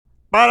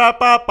Hey,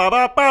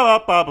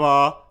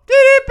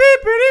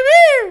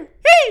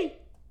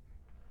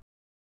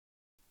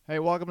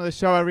 welcome to the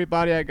show,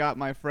 everybody. I got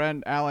my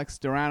friend Alex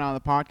Durán on the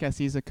podcast.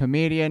 He's a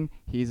comedian,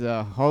 he's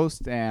a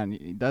host, and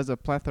he does a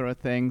plethora of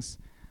things.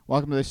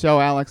 Welcome to the show,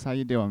 Alex. How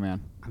you doing,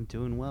 man? I'm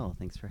doing well.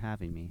 Thanks for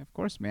having me. Of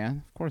course,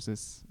 man. Of course,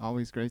 it's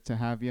always great to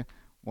have you.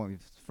 Well,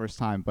 it's the first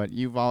time, but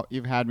you've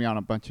had me on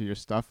a bunch of your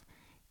stuff,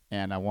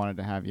 and I wanted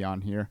to have you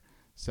on here.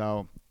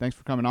 So thanks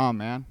for coming on,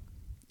 man.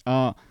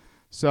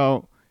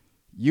 So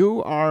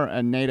you are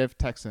a native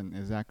Texan,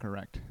 is that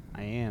correct?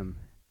 I am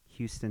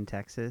Houston,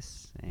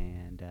 Texas,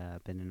 and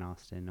been in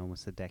Austin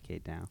almost a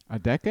decade now. A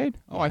decade?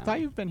 Oh, I Yeah. thought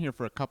you've been here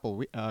for a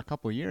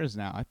couple years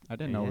now. I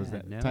didn't know it was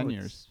that 10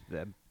 years.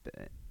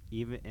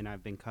 And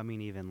I've been coming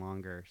even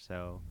longer.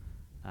 So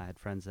I had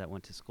friends that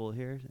went to school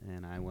here,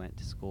 and I went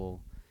to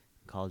school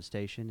in College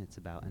Station. It's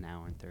about an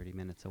hour and 30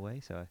 minutes away,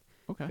 so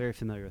Okay. very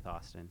familiar with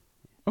Austin.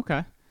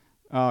 Okay.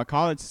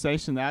 College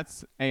Station,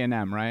 that's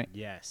A&M, right?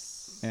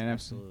 Yes, A&M.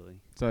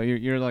 absolutely. So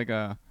you're like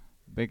a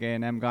big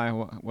A&M guy.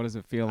 What does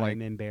it feel like?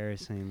 I'm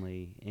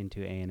embarrassingly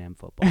into A&M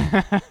football,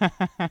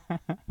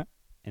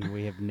 and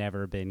we have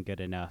never been good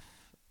enough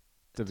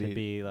to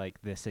be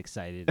like this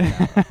excited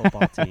about a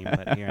football team,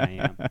 but here I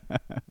am.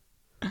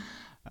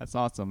 That's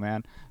awesome,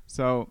 man.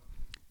 So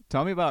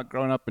tell me about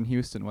growing up in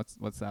Houston.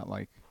 What's that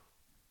like?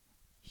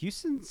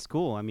 Houston's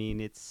cool. I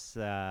mean, it's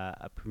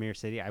a premier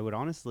city. I would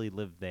honestly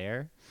live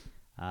there.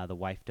 The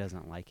wife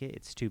doesn't like it.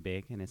 It's too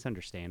big, and it's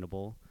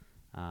understandable.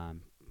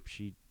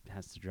 She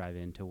has to drive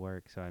in to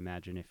work, so I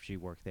imagine if she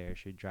worked there,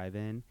 she'd drive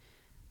in.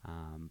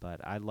 But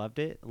I loved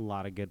it. A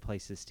lot of good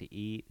places to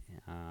eat.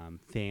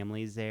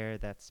 Families there.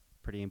 That's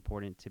pretty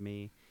important to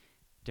me.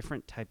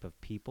 Different type of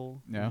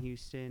people in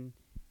Houston.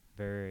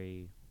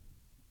 Very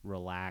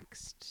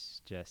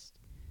relaxed. Just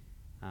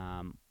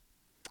I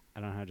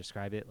don't know how to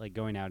describe it. Like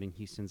going out in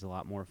Houston's a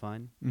lot more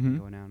fun than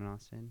going out in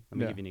Austin. Let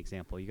me give you an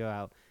example. You go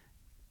out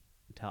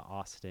to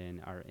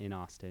Austin or in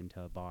Austin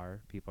to a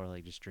bar, people are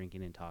like just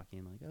drinking and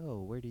talking like,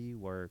 oh, where do you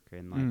work?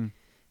 And like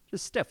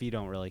just stuff you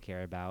don't really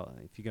care about.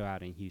 If you go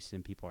out in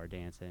Houston, people are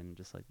dancing,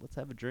 just like, let's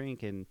have a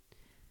drink and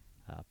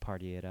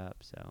party it up.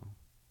 So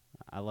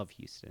I love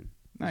Houston.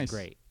 Nice. It's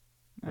great.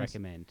 Nice.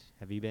 Recommend.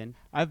 Have you been?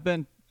 I've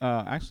been,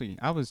 actually,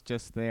 I was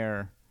just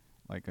there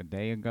like a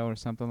day ago or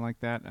something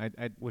like that.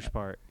 Which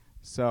part?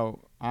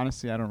 So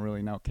honestly, I don't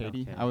really know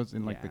Katy. Okay. I was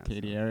in like the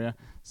Katy area.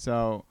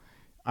 So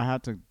I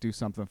had to do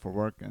something for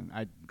work, and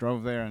I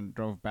drove there and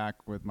drove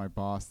back with my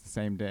boss the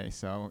same day.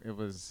 So it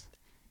was.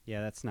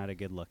 Yeah, that's not a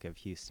good look of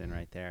Houston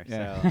right there.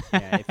 Yeah. So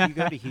yeah, if you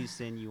go to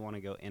Houston, you want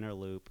to go inner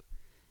loop,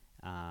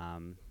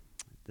 the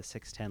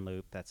 610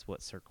 loop. That's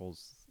what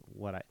circles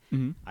what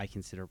I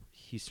consider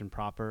Houston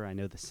proper. I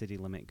know the city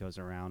limit goes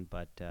around,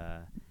 but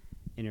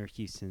inner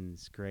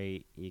Houston's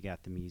great. You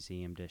got the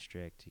museum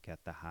district, you got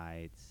the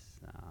Heights.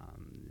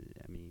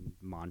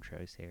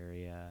 Montrose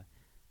area.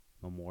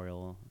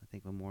 Memorial, I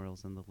think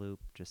Memorial's in the loop,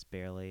 just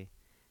barely.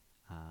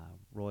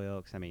 Royal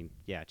Oaks,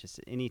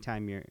 just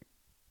anytime you're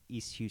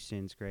East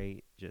Houston's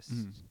great. Just,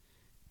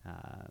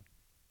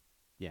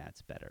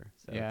 it's better.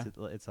 So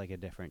it's like a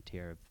different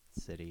tier of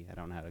city. I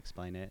don't know how to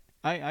explain it.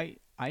 I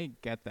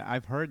get that.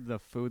 I've heard the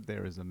food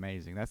there is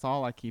amazing. That's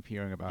all I keep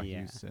hearing about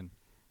Houston.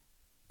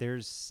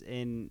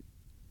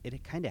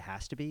 It kind of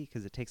has to be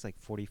because it takes like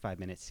 45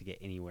 minutes to get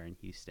anywhere in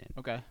Houston.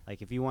 Okay.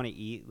 Like if you want to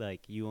eat,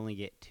 like you only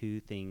get 2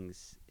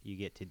 things you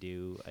get to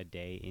do a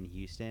day in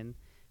Houston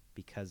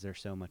because there's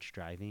so much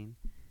driving.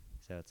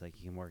 So it's like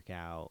you can work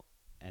out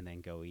and then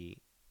go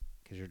eat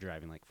because you're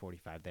driving like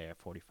 45 there,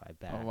 45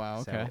 back. Oh, wow.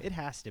 Okay. So it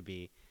has to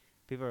be.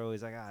 People are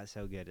always like, it's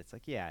so good. It's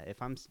like, yeah,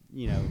 if I'm,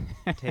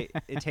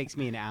 it takes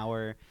me an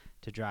hour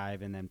to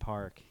drive and then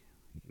park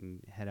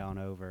and head on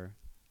over,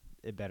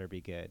 it better be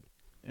good.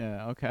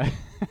 Yeah, okay.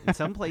 And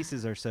some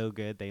places are so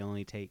good they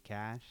only take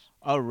cash.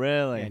 Oh,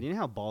 really? Yeah, do you know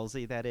how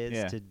ballsy that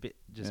is to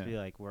be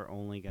like, we're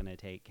only going to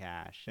take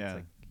cash? Yeah.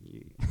 It's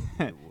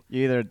like,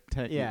 you either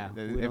take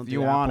if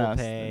you want us.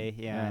 Pay.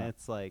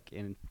 It's like,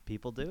 and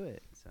people do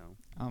it. So.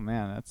 Oh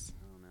man, that's.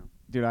 I don't know.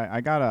 Dude,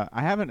 I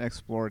haven't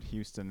explored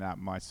Houston that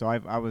much. So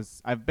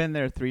I've been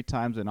there 3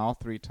 times, and all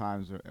 3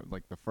 times,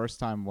 like the first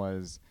time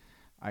was,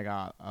 I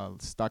got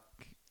stuck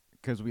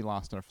because we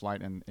lost our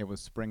flight, and it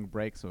was spring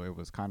break, so it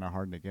was kind of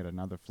hard to get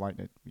another flight.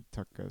 It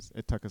took us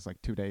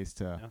like 2 days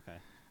to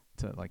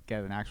like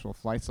get an actual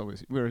flight. So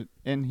we were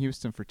in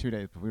Houston for 2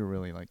 days, but we were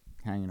really like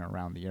hanging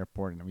around the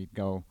airport, and we'd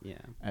go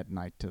at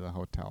night to the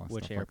hotel. And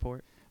Which stuff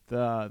airport?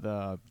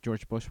 The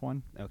George Bush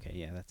one. Okay,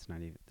 yeah, that's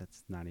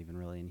not even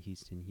really in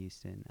Houston.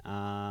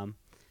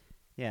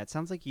 It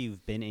sounds like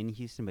you've been in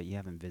Houston, but you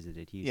haven't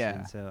visited Houston.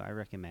 Yeah. So I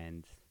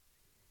recommend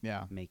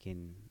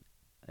making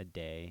a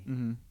day.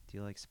 Mm-hmm. Do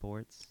you like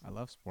sports? I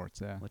love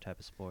sports, yeah. What type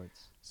of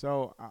sports?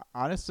 So,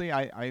 honestly,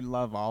 I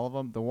love all of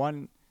them. The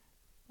one,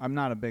 I'm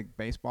not a big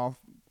baseball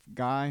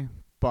guy,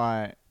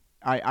 but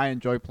I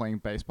enjoy playing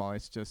baseball.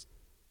 It's just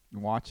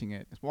watching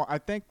it. Well, I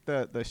think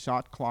the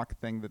shot clock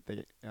thing that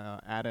they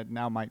added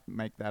now might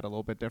make that a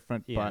little bit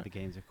different. Yeah, but the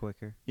games are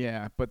quicker.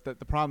 Yeah, but the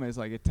problem is,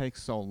 like, it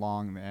takes so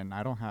long, and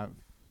I don't have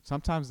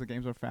Sometimes the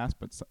games are fast,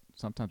 but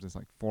sometimes it's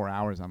like 4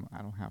 hours. I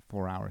don't have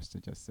 4 hours to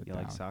just sit You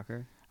down. like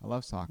soccer? I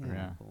love soccer.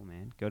 Yeah. Cool,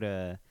 man. Go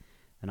to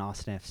an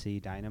Austin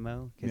FC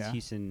Dynamo because Yeah.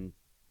 Houston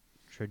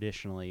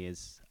traditionally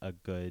is a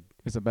good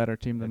It's a better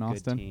team than good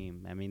Austin.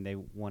 team. I mean, they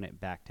won it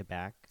back to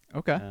back.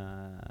 Okay.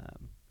 I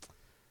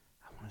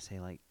want to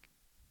say like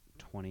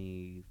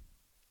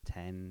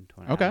 2010,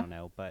 20. Okay. I don't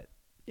know, but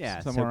yeah.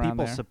 Somewhere so around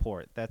people there.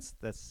 support. That's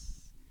the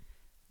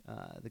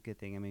good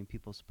thing. I mean,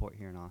 people support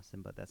here in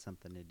Austin, but that's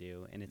something to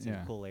do, and it's in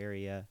Yeah. a cool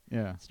area.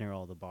 Yeah. It's near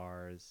all the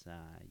bars.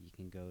 You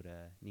can go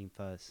to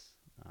Ninfa's,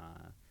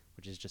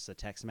 which is just a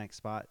Tex-Mex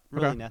spot.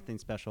 Really Okay. nothing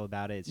special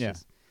about it. It's Yeah.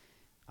 just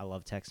I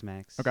love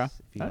Tex-Mex. Okay.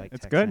 If you like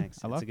it's good.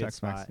 Tex-Mex, I love it's a good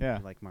Tex-Mex. spot. Yeah. If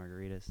you like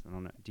margaritas. I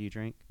don't know. Do you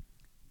drink?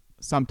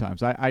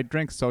 Sometimes I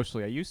drink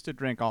socially. I used to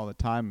drink all the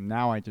time.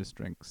 Now I just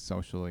drink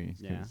socially.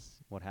 Yeah.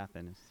 What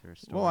happened? Is there a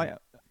story? Well, I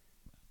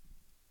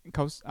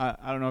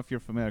don't know if you're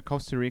familiar.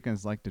 Costa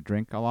Ricans like to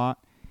drink a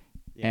lot.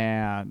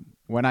 yeah. And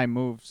when I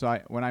moved,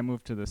 when I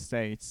moved to the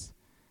States,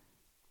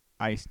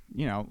 I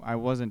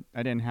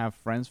didn't have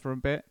friends for a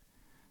bit.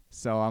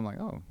 So I'm like,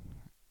 oh,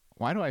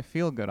 why do I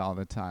feel good all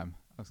the time?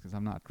 That's because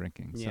I'm not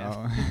drinking. Yeah.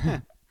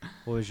 So,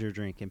 What was your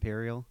drink?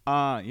 Imperial?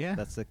 yeah.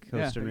 That's the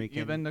Yeah. Costa Rican.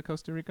 You been to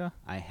Costa Rica?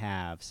 I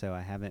have. So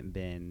I haven't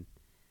been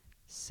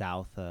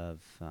south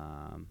of.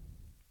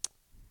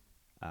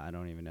 I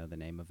don't even know the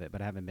name of it,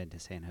 but I haven't been to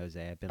San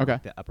Jose. I've been Okay.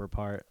 like the upper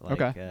part, like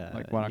Like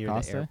near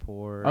Guanacaste? the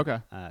airport. Okay.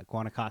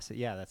 Guanacaste.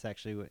 Yeah, that's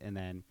actually, and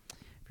then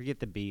forget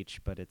the beach,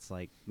 but it's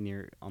like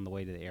near on the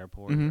way to the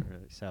airport.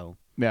 Mhm. So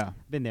Yeah.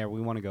 been there. We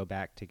want to go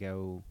back to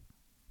go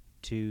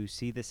to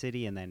see the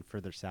city, and then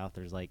further south,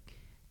 there's like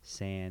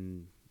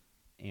San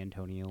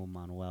Antonio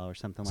Manuel or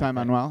something San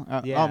like that.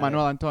 Manuel? Yeah.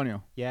 Manuel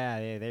Antonio.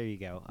 Yeah, there you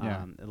go.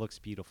 Yeah. It looks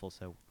beautiful,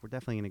 so we're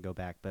definitely gonna go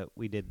back. But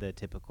we did the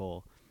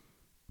typical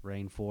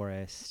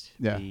rainforest,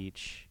 Yeah.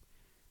 beach,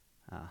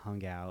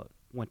 hung out,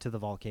 went to the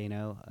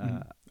volcano,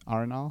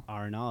 Arenal?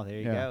 Arenal. There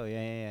you Yeah. go.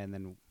 Yeah. And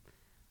then,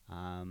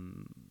 I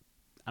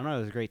don't know.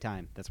 It was a great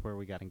time. That's where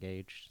we got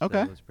engaged.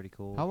 Okay. So it was pretty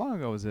cool. How long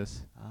ago was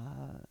this?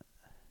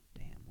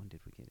 Damn, when did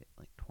we get it?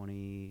 Like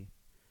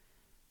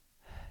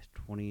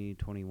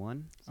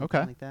 2021, something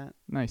Okay. like that.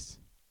 Nice.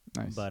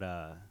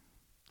 But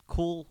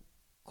cool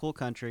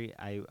country.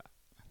 I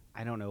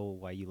don't know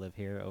why you live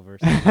here over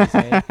San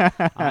Jose.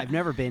 I've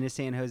never been to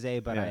San Jose,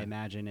 but I Yeah.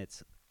 imagine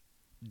it's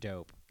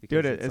dope.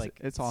 Dude, Because it's like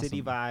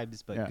city awesome.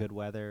 vibes, but Yeah. good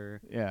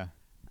weather. Yeah.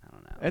 I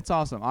don't know. It's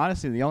awesome.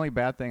 Honestly, the only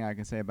bad thing I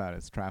can say about it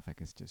is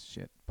traffic is just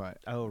shit. But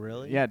oh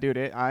really? yeah, dude,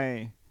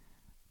 I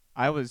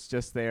was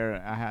just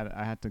there. I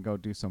had to go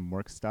do some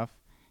work stuff,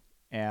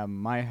 and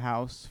my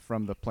house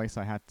from the place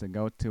I had to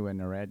go to in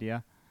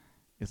Heredia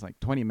is like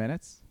 20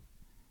 minutes.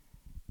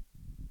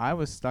 I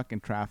was stuck in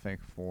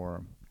traffic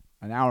for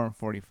an hour and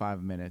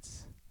 45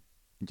 minutes,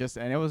 and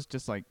it was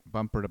just like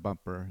bumper to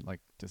bumper, like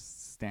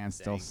just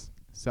standstill. Dang.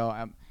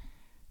 So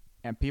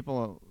and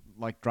people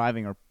like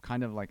driving are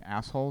kind of like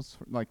assholes.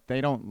 Like they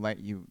don't let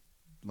you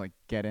like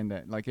get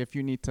into, like if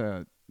you need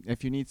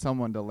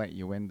someone to let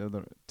you into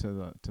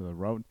the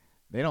road,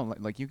 they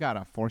don't like you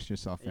gotta force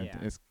yourself into.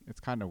 Yeah. It's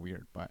kind of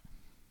weird, but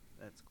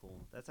That's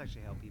cool. That's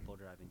actually how people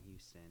drive in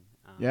Houston.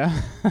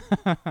 yeah.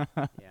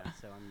 Yeah,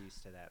 so I'm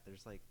used to that.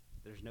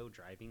 There's no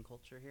driving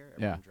culture here.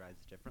 Yeah. Everyone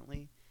drives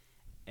differently.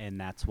 And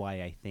that's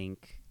why I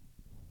think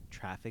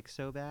traffic's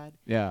so bad.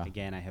 Yeah.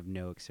 Again, I have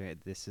no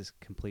experience. This is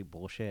complete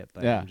bullshit,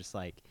 but Yeah. I'm just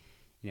like,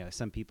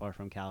 some people are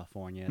from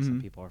California, some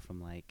Mhm. people are from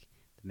like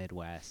the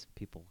Midwest,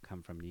 people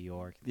come from New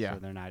York, Yeah. so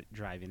they're not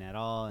driving at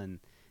all, and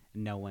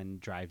no one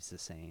drives the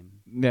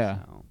same.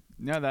 Yeah. So,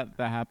 No, that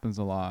happens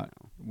a lot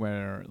you know.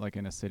 where like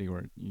in a city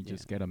where you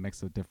just get a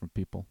mix of different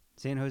people.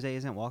 San Jose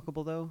isn't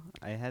walkable though.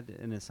 I had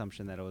an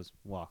assumption that it was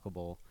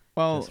walkable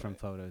Well, just from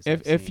photos.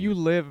 if I've you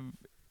seen. live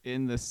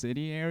in the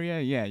city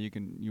area, yeah,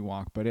 you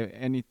walk, but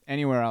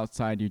anywhere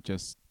outside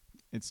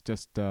it's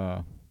just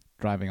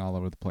driving all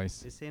over the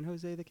place. Is San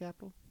Jose the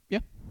capital? Yeah.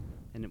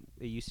 And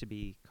it used to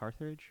be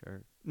Carthage,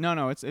 or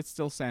No, it's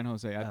still San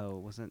Jose. it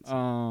wasn't.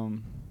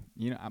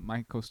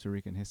 My Costa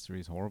Rican history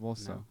is horrible,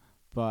 so No.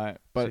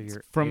 but so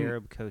you're from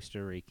Arab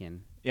Costa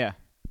Rican. yeah.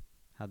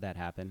 How'd that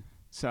happen?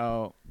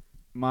 So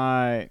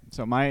my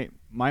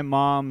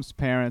mom's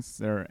parents,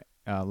 they're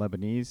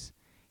Lebanese,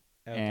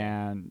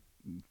 and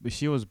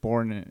she was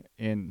born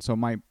in so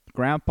my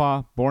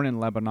grandpa born in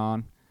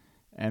Lebanon,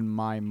 and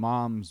my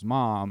mom's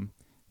mom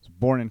was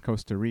born in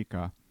Costa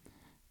Rica,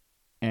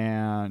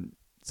 and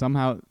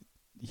somehow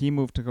he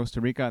moved to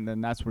Costa Rica, and then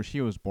that's where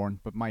she was born.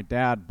 But my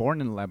dad, born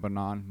in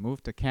Lebanon,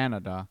 moved to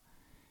Canada,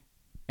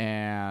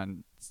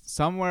 and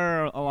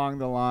somewhere along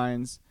the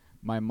lines,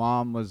 my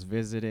mom was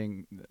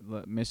visiting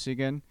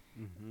Michigan,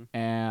 Mm-hmm.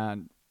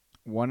 and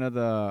one of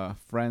the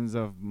friends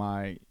of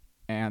my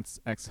aunt's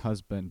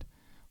ex-husband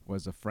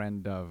was a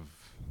friend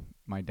of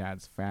my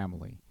dad's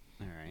family.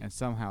 All right. And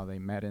somehow they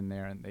met in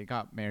there, and they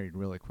got married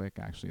really quick.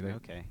 Actually,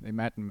 Okay. they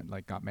met and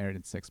got married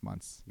in 6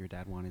 months. Your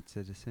dad wanted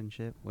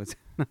citizenship?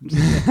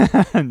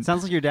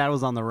 Sounds like your dad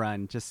was on the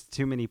run. Just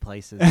too many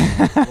places.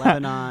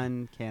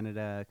 Lebanon,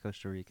 Canada,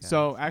 Costa Rica.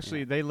 So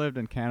actually, they lived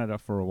in Canada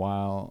for a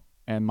while,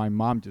 and my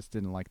mom just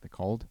didn't like the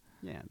cold.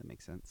 Yeah, that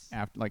makes sense.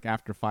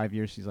 After 5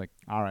 years, she's like,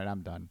 "All right,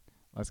 I'm done.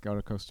 Let's go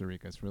to Costa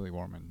Rica. It's really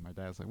warm." And my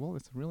dad's like, "Well,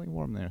 it's really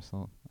warm there,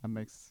 so that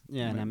makes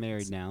Yeah, and I'm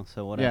married now,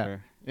 so yeah,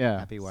 whatever. yeah."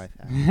 Happy wife,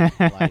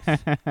 happy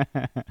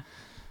life.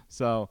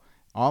 So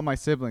all my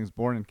siblings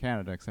born in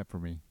Canada except for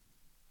me.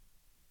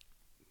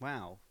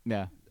 Wow.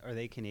 Yeah. Are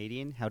they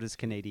Canadian? How does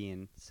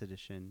Canadian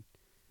citizenship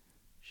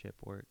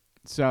work?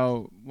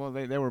 So well,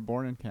 they were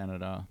born in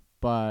Canada,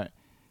 but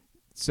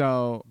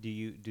so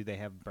Do they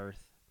have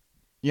birth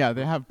yeah,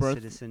 they have birth.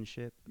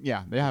 citizenship?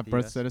 Yeah, they with have the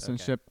birth US?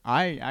 citizenship.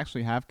 I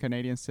actually have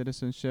Canadian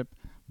citizenship,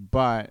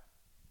 but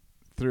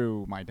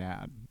through my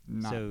dad.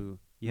 Not So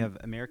you have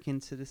American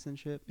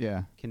citizenship,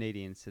 yeah,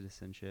 Canadian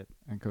citizenship.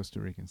 and Costa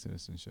Rican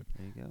citizenship.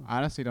 There you go. I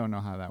honestly don't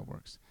know how that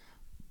works,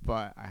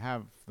 but I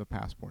have the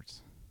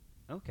passports.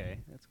 Okay,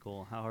 that's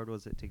cool. How hard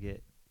was it to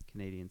get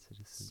Canadian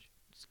citizenship?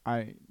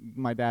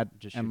 My dad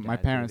Just and your my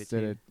dad gave parents it to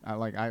did you?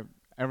 it.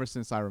 Ever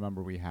since I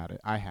remember we had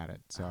it. I had it.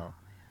 So Oh, man,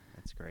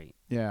 that's great.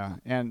 yeah,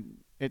 and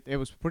it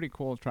was pretty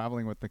cool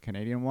traveling with the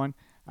Canadian one.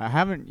 I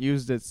haven't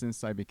used it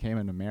since I became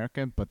an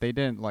American, but they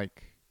didn't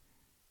like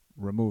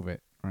remove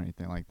it or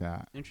anything like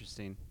that.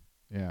 Interesting.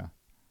 Yeah.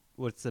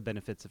 What's the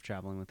benefits of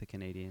traveling with a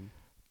Canadian?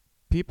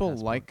 People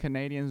Passport. like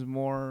Canadians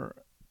more.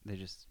 They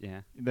just,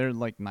 yeah. They're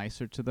like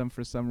nicer to them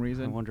for some I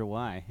reason. wonder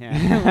why. Yeah,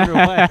 I wonder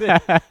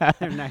why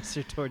they're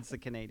nicer towards the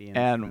Canadians.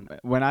 And than-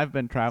 when I've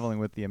been traveling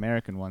with the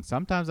American one,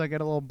 sometimes I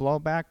get a little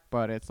blowback,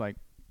 but it's like,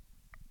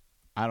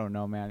 I don't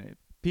know, man.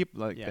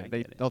 People like Yeah, I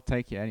they get it. they'll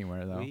take you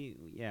anywhere though.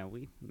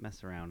 we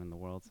mess around in the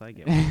world, so I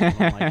get why people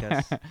don't like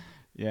us.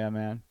 Yeah,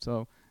 man.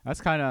 So that's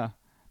kind of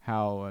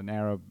how an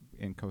Arab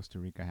in Costa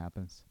Rica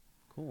happens.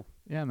 Cool.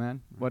 Yeah,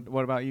 man. Right.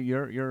 What about you?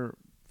 Your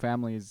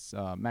family's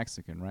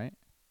Mexican, right?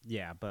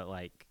 Yeah, but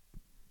like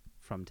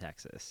from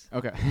Texas.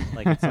 Okay.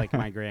 Like it's like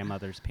my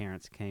grandmother's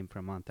parents came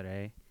from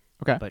Monterrey,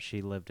 Okay. but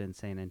she lived in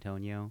San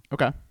Antonio.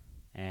 Okay.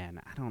 And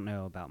I don't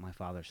know about my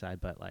father's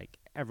side, but like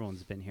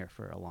everyone's been here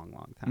for a long,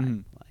 long time.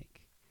 Mhm.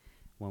 Like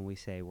when we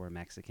say we're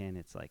Mexican,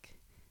 it's like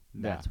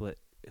Yeah. that's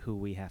who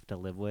we have to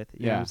live with.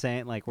 You know what Yeah. I'm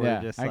saying? Like we're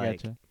Yeah, just I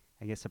like getcha.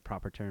 I guess the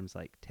proper terms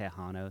like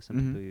Tejano. Some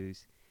Mhm. people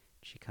use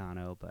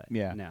Chicano, but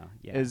Yeah. no,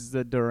 yeah. Is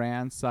the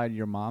Durán side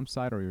your mom's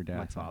side or your dad's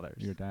My side?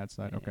 father's. Your dad's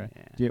side. Yeah, Okay.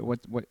 yeah, Do you,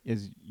 what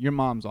is your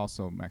mom's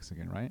also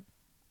Mexican, right?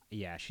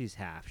 yeah, she's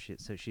half.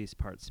 So she's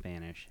part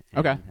Spanish.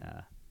 Okay.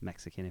 And,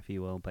 Mexican, if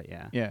you will. But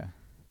yeah. Yeah. I'm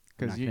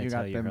Because not gonna you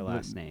tell got you them her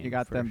last name you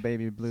got for them sure.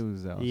 baby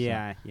blues though. so-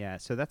 Yeah, yeah.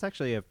 So that's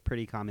actually a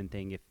pretty common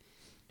thing.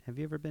 Have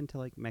you ever been to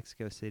like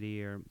Mexico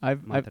City or I've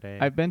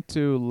Monterrey? I've been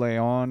to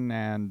León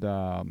and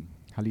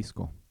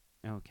Jalisco.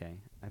 Okay,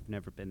 I've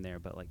never been there,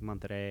 but like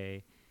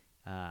Monterrey,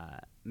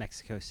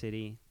 Mexico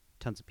City,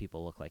 tons of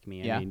people look like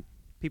me. Yeah. I mean,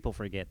 people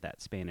forget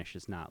that Spanish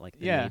is not like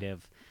the Yeah.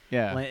 native,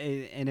 Yeah.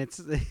 and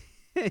it's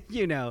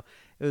you know,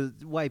 it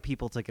was white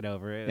people took it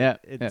over. Yeah,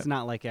 It's yeah.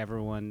 not like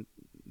everyone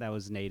that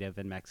was native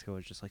in Mexico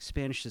was just like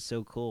Spanish is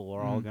so cool.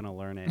 We're all Mhm. gonna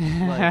learn it.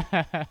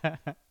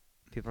 Like,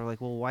 people are like,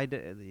 well, why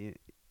do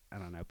I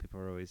don't know. People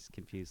are always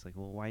confused. Like,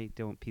 well, why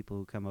don't people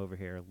who come over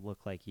here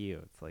look like you?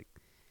 It's like,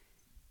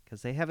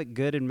 because they have it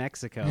good in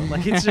Mexico.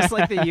 Like, it's just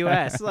like the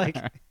U.S. Like,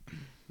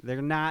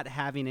 they're not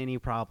having any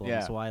problems.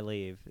 Yeah. Why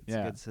leave? It's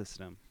Yeah. a good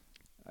system.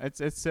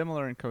 It's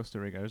similar in Costa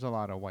Rica. There's a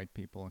lot of white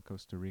people in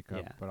Costa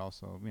Rica, Yeah. but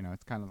also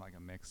it's kind of like a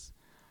mix.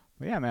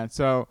 But yeah, man.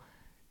 So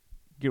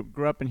you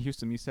grew up in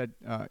Houston. You said,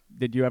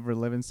 did you ever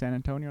live in San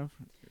Antonio?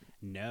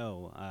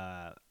 No,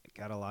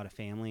 got a lot of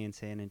family in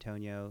San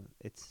Antonio.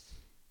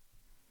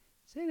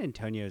 San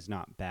Antonio is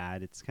not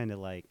bad. It's kind of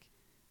like,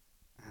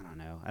 I don't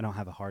know. I don't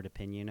have a hard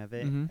opinion of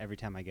it. Mhm. Every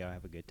time I go, I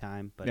have a good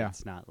time. But Yeah.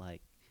 it's not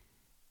like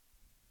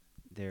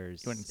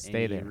there's You wouldn't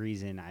stay any there.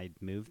 reason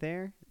I'd move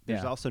there.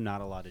 There's Yeah. also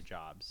not a lot of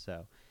jobs.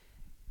 So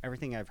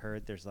everything I've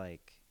heard, there's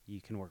like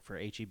you can work for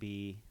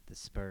HEB, the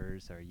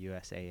Spurs, or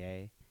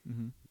USAA.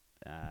 Mm-hmm.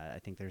 I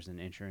think there's an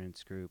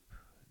insurance group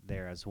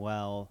there as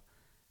well.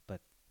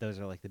 But those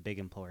are like the big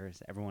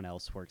employers. Everyone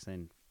else works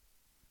in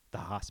the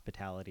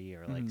hospitality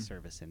or like Mhm.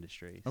 service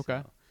industry.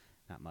 Okay. So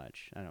not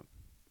much. I don't.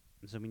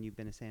 I'm assuming you've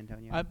been to San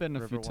Antonio. I've been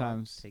a few Riverwalk,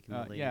 times. Taking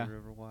the lady Yeah.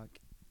 Riverwalk.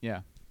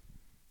 Yeah.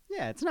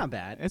 Yeah, it's not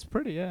bad. It's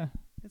pretty. Yeah.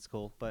 It's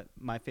cool, but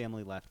my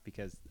family left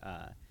because,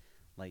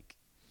 like,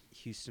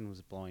 Houston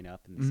was blowing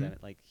up in the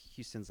Mhm. like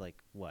Houston's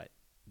like what,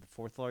 the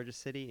fourth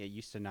largest city. It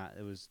used to not.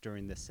 It was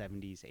during the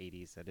 70s,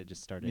 80s that it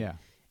just started Yeah.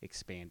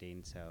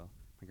 expanding. So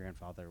my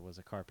grandfather was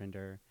a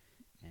carpenter,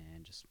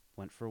 and just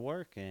went for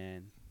work,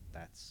 and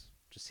that's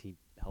just he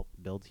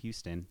helped build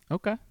Houston.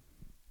 Okay.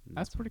 And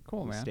That's pretty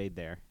cool, we man. stayed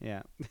there.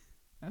 Yeah.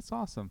 That's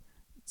awesome.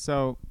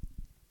 So,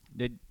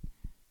 did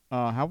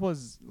how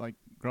was like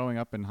growing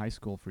up in high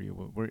school for you?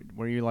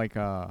 Were you like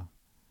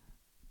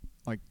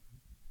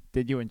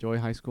did you enjoy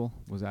high school?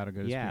 Was that a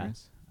good Yeah.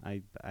 experience?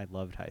 I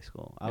loved high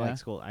school. I Yeah? like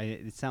school.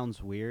 It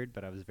sounds weird,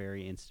 but I was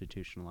very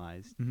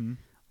institutionalized. Mm-hmm.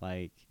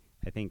 Like,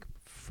 I think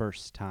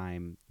first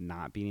time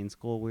not being in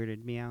school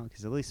weirded me out,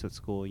 because at least with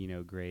school,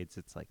 grades,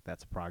 it's like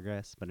that's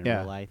progress. But in Yeah.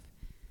 real life,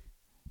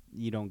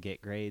 you don't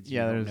get grades.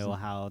 Yeah, you don't there's know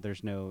how.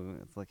 There's no.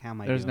 It's like how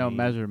am I? there's no doing?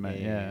 measurement,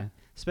 yeah.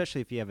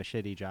 especially if you have a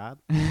shitty job.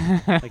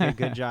 Like a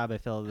good job, I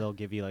feel they'll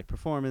give you like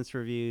performance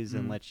reviews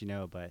and Mm. let you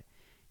know, but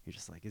you're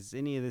just like, is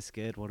any of this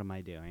good? What am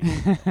I doing?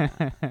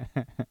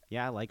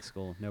 Yeah, I like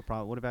school, no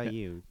problem. What about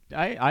you?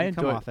 I You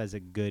come enjoyed. off as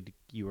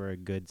you were a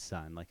good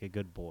son, like a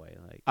good boy.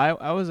 Like,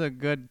 I was a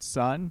good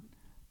son,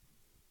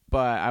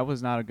 but I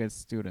was not a good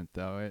student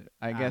though.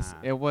 I guess ah,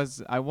 it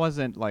was. I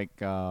wasn't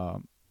like.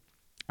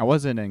 I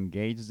wasn't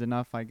engaged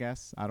enough. I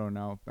guess I don't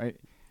know. I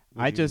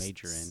what'd you just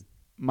major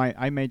in?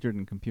 I majored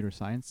in computer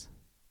science.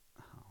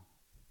 Oh,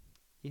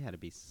 you had to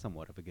be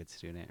somewhat of a good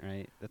student,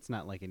 right? That's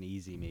not like an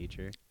easy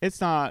major. It's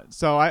not.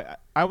 So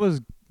I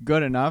was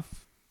good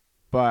enough,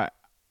 but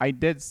I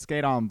did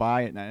skate on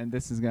by it, and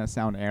this is gonna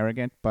sound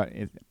arrogant, but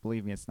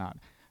believe me, it's not.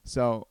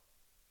 So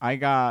I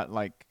got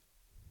like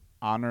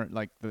honor,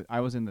 like I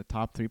was in the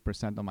top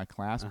 3% of my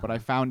class, Uh but I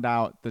huh. found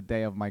out the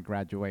day of my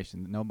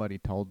graduation. Nobody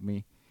told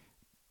me,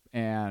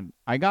 and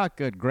I got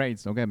good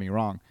grades. Don't get me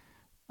wrong.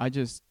 I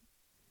just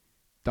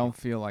don't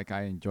feel like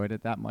I enjoyed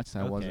it that much. So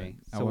I wasn't. Okay.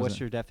 I So, what's wasn't.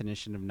 your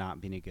definition of not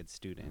being a good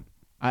student?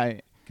 I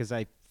Because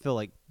I feel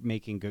like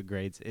making good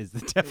grades is the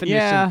definition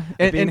Yeah.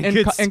 of being a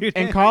good In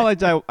student.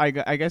 college,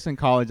 I guess in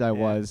college I Yeah.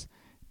 was.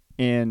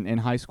 In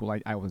high school,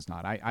 I was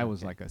not. I was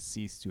Okay. like a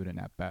C student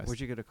at Where'd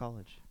best. you go to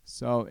college?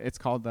 So it's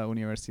called the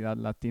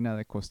Universidad Latina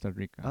de Costa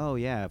Rica. Oh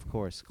yeah, of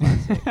course,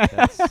 classic.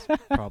 That's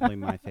probably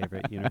my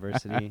favorite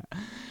university.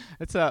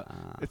 It's a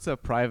Uh, it's a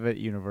private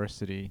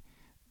university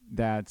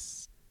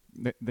that's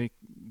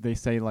they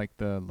say like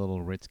the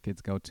little rich kids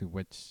go to,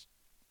 which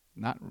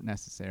not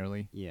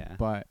necessarily, yeah.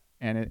 but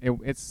and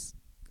it's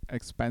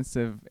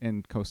expensive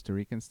in Costa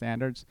Rican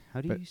standards. How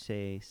do But you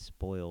say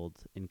spoiled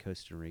in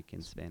Costa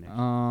Rican Spanish?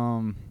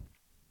 um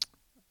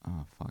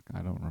oh fuck,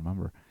 I don't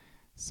remember.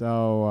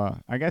 So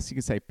I guess you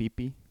could say pee.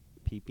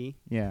 Pee.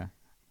 Yeah.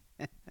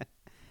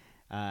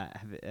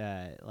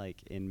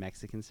 Like in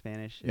Mexican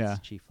Spanish, Yeah.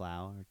 it's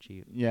chiflao or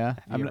chi. Yeah.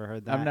 Have you ever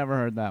heard I've that? never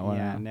heard that one.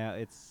 Yeah, no,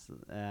 it's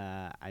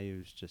I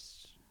was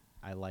just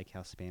I like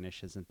how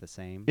Spanish isn't the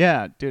same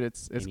Yeah, dude,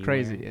 it's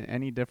crazy. anywhere. In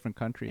any different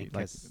country, like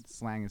Because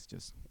slang is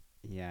just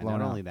yeah, blown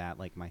not out. only that,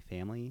 like my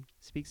family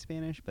speaks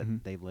Spanish, but Hmm.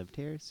 they've lived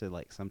here, so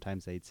like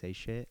sometimes they'd say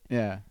shit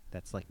Yeah.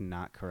 that's like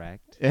not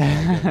correct. So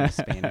I'd go to a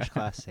Spanish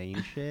class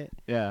saying shit,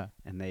 Yeah.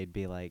 and they'd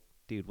be like,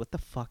 "Dude, what the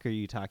fuck are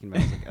you talking about?"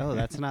 I was like, "Oh,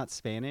 that's not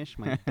Spanish."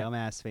 My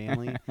dumbass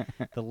family,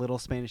 the little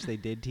Spanish they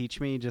did teach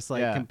me, just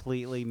like Yeah.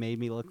 completely made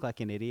me look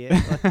like an idiot.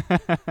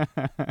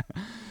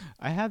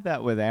 I had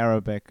that with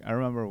Arabic. I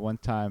remember one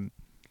time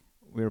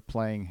we were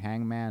playing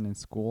Hangman in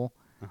school,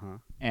 Uh huh.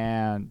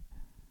 and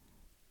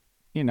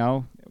we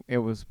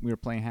were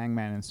playing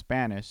Hangman in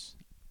Spanish,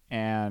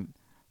 and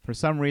for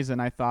some reason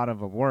I thought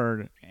of a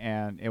word,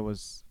 and it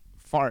was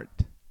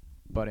fart,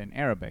 but in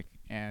Arabic,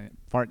 and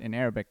fart in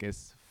Arabic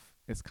is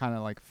kind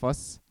of like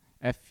fuss.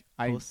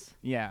 Puss.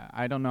 Yeah,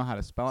 I don't know how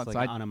to spell It's it,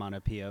 like so an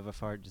onomatopoeia of a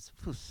fart, just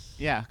puss.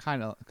 yeah,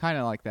 kind of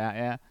like that.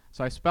 Yeah.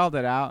 So I spelled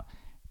it out,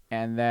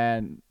 and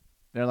then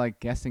they're like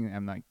guessing.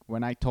 I'm like,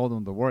 when I told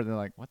them the word, they're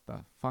like, "What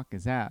the fuck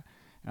is that?"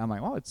 And I'm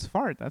like, "Oh, it's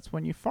fart. That's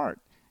when you fart."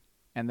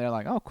 And they're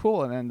like, "Oh,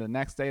 cool." And then the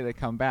next day they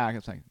come back.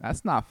 It's like,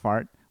 "That's not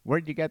fart.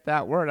 Where'd you get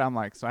that word?" I'm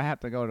like, so I have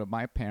to go to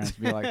my parents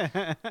and be like,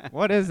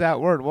 "What is that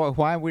word?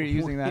 Why were you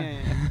using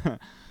that?"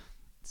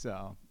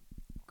 So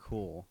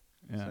Cool.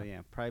 yeah. So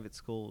yeah, private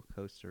school,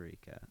 Costa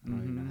Rica. I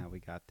don't even know Mhm. how we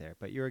got there,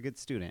 but you're a good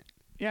student,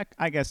 Yeah,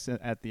 I guess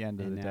at the end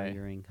of and the now day,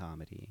 you're in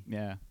comedy.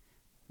 yeah,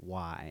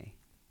 Why?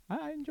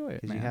 I enjoy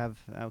it, Because man. you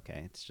have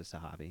it's just a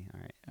hobby. All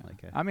right, Yeah.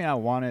 like a I mean, I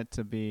want it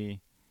to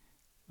be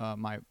I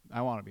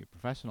want to be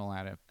professional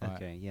at it, but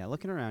okay, yeah.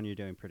 Looking around, you're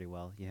doing pretty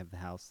well. You have the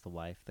house, the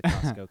wife, the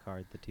Costco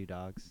card, the 2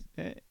 dogs,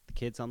 it, the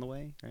kids on the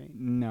way, right? Or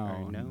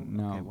no, no? Okay.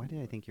 no. Why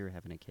did I think you were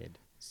having a kid?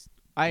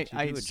 I Did you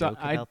I do a so joke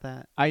about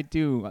that? I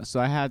do. So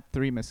I had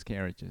 3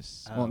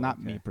 miscarriages. Well, Oh,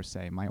 not me okay. per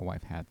se. My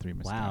wife had 3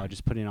 miscarriages. Wow,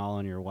 just putting it all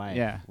on your wife.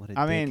 Yeah. What a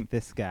I dick mean,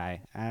 this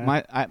guy.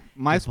 my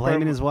Just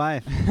blaming sperm. his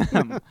wife.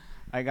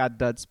 I got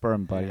dud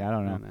sperm, buddy. Yeah, I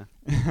don't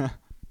know.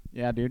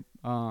 Yeah, dude.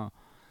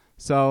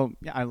 So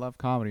yeah, I love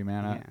comedy,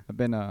 man. Yeah. I've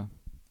been a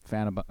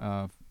fan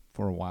of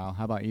for a while.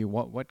 How about you?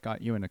 What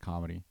got you into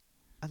comedy?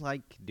 I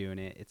like doing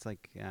it. It's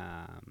like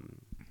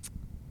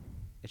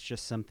it's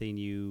just something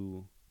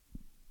you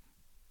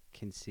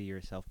can see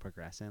yourself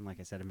progress in. Like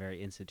I said, I'm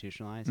very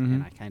institutionalized,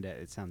 and Mhm. I kind of,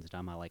 it sounds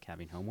dumb, I like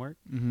having homework.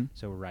 Mm-hmm.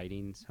 So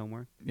writing's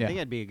homework. I Yeah. think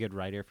I'd be a good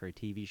writer for a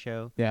TV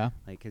show, Yeah.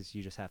 like because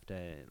you just have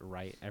to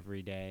write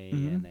every day,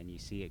 Mhm. and then you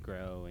see it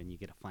grow, and you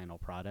get a final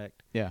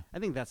product. Yeah. I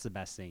think that's the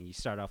best thing. You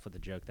start off with a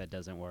joke that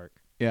doesn't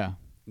work. Yeah.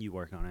 You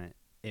work on it.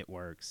 It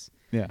works.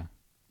 Yeah.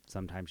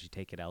 Sometimes you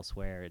take it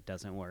elsewhere. It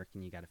doesn't work,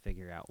 and you got to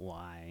figure out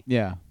why.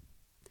 Yeah.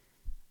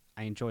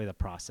 I enjoy the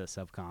process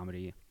of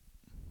comedy.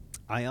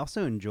 I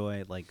also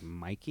enjoy like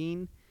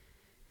miking.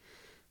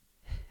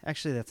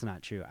 Actually, that's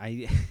not true. I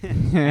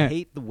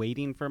hate the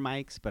waiting for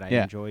mics, but I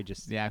Yeah. enjoy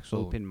just The actual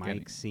open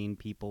getting- mics, seeing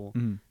people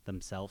Mhm.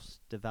 themselves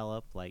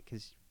develop. Like,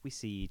 because we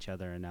see each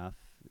other enough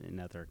in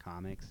other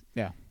comics.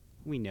 Yeah.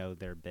 We know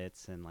their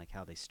bits and like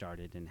how they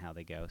started and how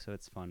they go. So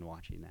it's fun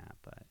watching that.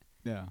 But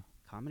Yeah.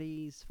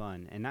 comedy's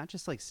fun, and not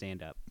just like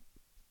stand up.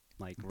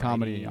 like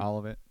Comedy, writing. all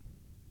of it.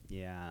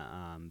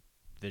 Yeah,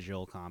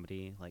 visual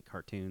comedy, like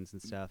cartoons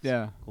and stuff.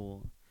 Yeah.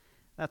 Cool.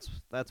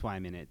 That's why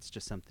I'm in it. It's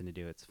just something to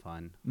do. It's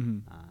fun.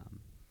 Mm-hmm. Um,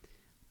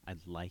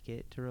 I'd like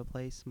it to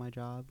replace my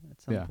job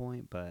at some Yeah.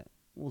 point, but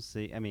we'll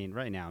see. I mean,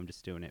 right now I'm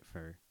just doing it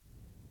for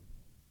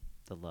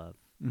the love.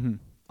 Mm-hmm.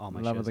 All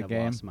my Love of shows the have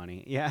game. lost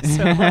money. Yeah,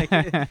 so like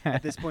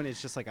at this point,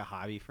 it's just like a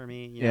hobby for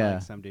me. You know, Yeah.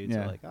 like some dudes are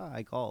Yeah. like, oh,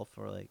 I golf,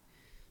 or like,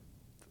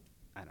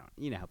 I don't.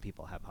 You know how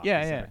people have hobbies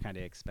Yeah, that yeah. are kind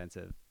of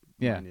expensive.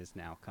 Yeah. Mine is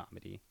now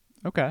comedy.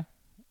 Okay.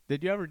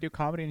 Did you ever do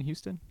comedy in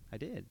Houston? I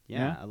did.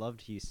 Yeah? Yeah, I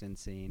loved Houston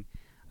scene.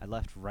 I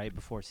left right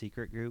before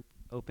Secret Group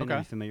opened. Are Okay.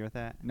 you familiar with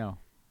that? No.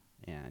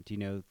 Yeah. Do you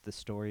know the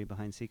story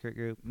behind Secret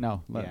Group?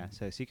 No. Yeah.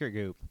 So Secret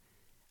Group,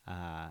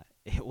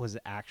 it was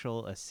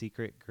a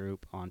secret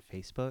group on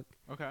Facebook,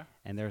 Okay.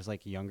 and there's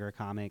like younger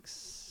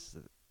comics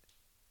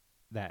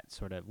that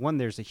sort of one.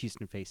 There's a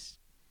Houston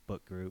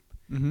Facebook group.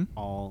 Mm-hmm.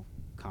 All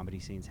comedy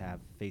scenes have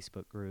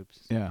Facebook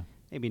groups. Yeah.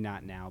 Maybe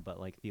not now, but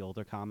like the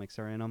older comics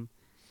are in them,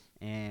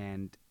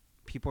 and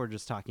people are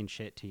just talking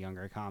shit to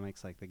younger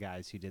comics, like the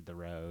guys who did the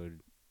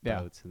road Yeah.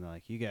 boats, and they're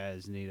like, "You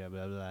guys need a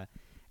blah blah." Blah.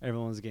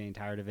 Everyone's getting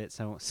tired of it,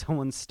 so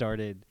someone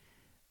started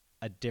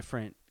a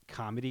different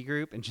comedy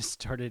group and just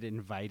started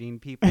inviting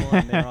people,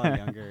 and they're all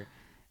younger.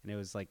 And it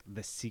was like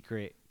the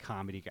secret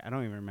comedy. I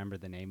don't even remember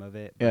the name of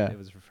it, but Yeah. it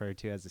was referred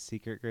to as a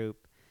secret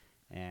group,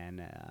 and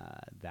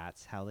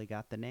that's how they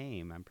got the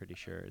name. I'm pretty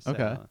sure. So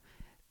Okay.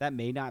 that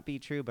may not be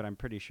true, but I'm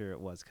pretty sure it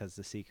was because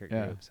the secret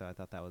Yeah. group. So I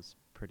thought that was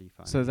pretty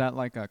funny. So is that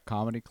like a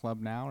comedy club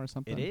now or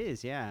something? It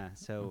is, yeah.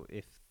 So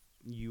if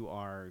you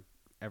are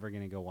ever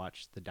gonna go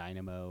watch the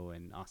Dynamo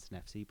and Austin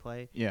FC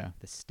play, Yeah.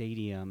 the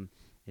stadium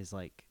is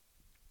like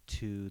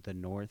to the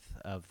north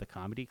of the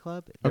comedy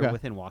club. They're Okay.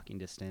 within walking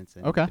distance,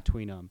 and Okay.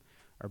 between them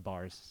are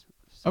bars.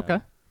 So Okay.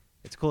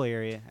 it's a cool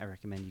area. I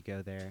recommend you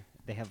go there.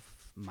 They have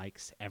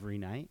mics every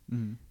night,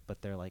 Mm-hmm.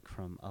 but they're like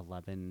from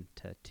 11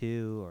 to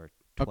 2 or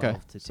 12 Okay.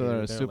 to 2. So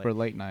they're a They're super like,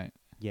 late night.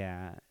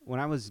 yeah. When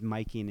I was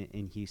miking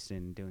in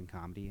Houston doing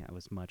comedy, I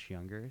was much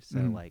younger, so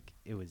Mhm. like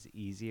it was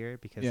easier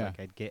because Yeah. like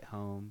I'd get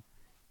home,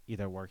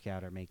 either work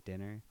out or make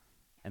dinner,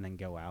 and then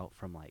go out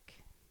from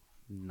like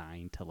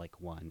 9 to like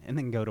 1, and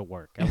then go to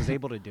work. I was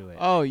able to do it.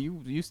 Oh,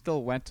 you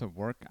still went to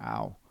work?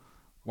 Ow.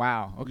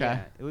 Wow. Okay.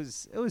 Yeah, it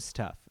was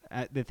tough.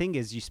 The thing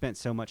is, you spent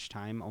so much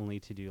time only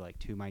to do like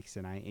 2 mics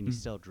a night, and you Mm.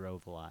 still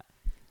drove a lot.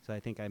 So I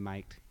think I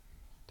mic'd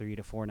 3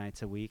 to 4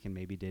 nights a week, and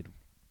maybe did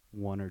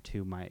 1 or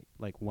 2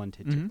 like 1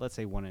 to 2, Mhm. let's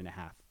say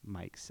 1.5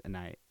 mics a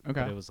night. Okay.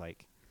 But it was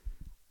like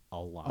a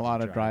lot. A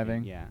lot of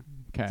driving. Yeah,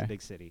 it's a Okay.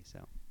 big city,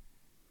 so.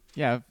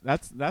 Yeah,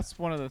 that's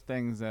one of the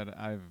things that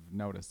I've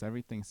noticed.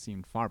 Everything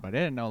seemed far, but I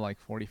didn't know like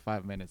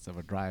 45 minutes of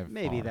a drive.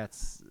 Maybe far.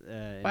 that's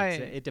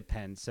it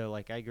depends. So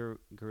like I grew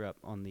up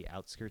on the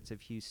outskirts of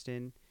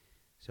Houston,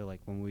 so like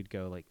when we'd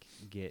go like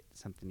get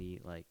something to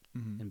eat like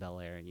Mhm. in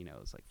Bel Air, you know,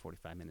 it was like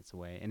 45 minutes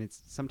away, and it's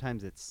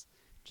sometimes it's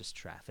just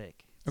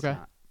traffic. It's Okay.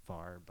 not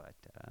far, but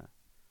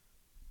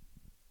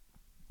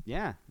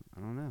yeah, I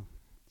don't know.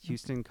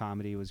 Houston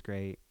comedy was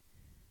great.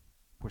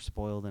 We're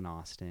spoiled in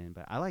Austin,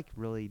 but I like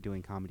really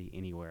doing comedy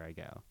anywhere I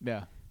go.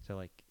 Yeah. So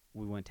like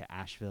we went to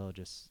Asheville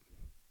just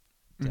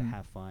to Mhm.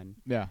 have fun.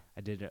 Yeah.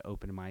 I did an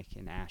open mic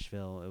in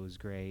Asheville. It was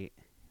great.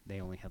 They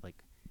only had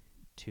like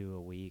 2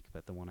 a week,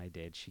 but the one I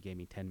did, she gave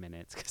me 10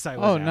 minutes because I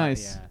was Oh, out.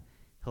 nice. Yeah.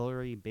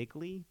 Hillary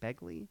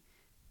Begley.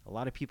 A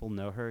lot of people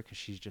know her because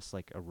she's just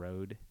like a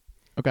road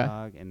Okay.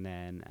 dog. And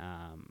then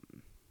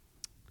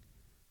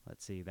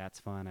let's see, that's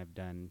fun. I've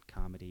done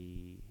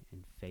comedy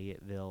in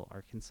Fayetteville,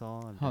 Arkansas.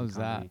 I've done How's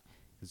that? comedy.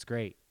 It's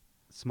great.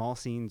 Small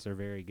scenes are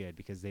very good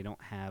because they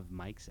don't have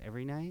mics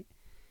every night,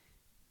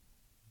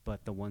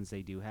 but the ones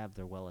they do have,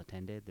 they're well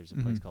attended. There's a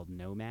place Mhm. called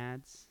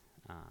Nomads.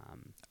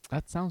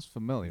 That sounds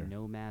familiar.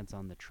 Nomads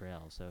on the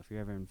Trail. So if you're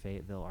ever in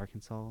Fayetteville,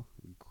 Arkansas,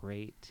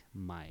 great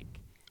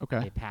mic. Okay.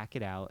 They pack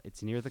it out.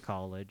 It's near the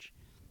college.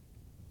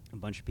 A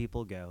bunch of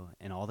people go,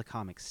 and all the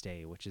comics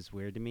stay, which is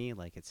weird to me.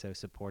 Like, it's so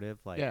supportive.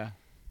 Like, Yeah.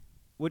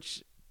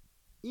 which,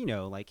 you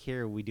know, like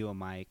here we do a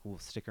mic, we'll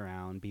stick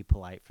around, be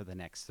polite for the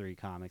next 3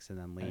 comics, and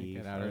then And leave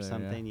get out or of there,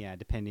 something. Yeah,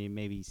 depending,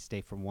 maybe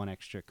stay for 1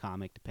 extra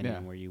comic, depending Yeah.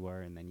 on where you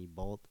were, and then you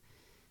bolt.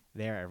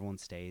 There, everyone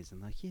stays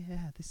and like,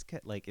 yeah, this guy,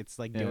 like it's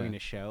like Yeah. doing a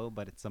show,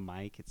 but it's a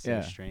mic. It's so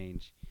Yeah.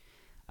 strange.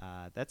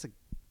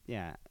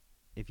 Yeah.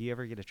 If you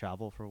ever get to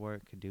travel for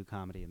work, do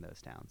comedy in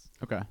those towns.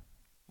 Okay.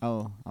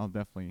 I'll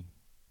definitely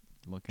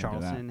look into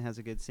Charleston has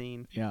a good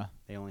scene. that. Yeah.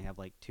 They only have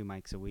like 2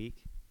 mics a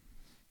week.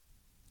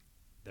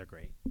 They're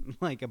great.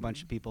 Like a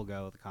bunch of people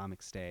go, the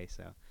comics stay.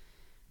 So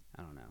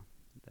I don't know.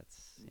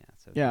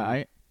 So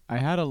Yeah, I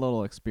had a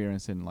little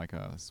experience in like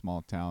a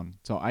small town.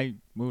 So I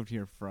moved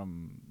here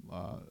from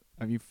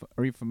are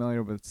you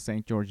familiar with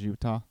St. George,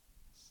 Utah?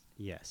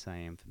 Yes, I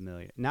am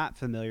familiar. Not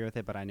familiar with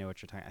it, but I know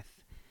what you're talking.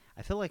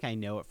 I feel like I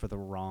know it for the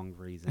wrong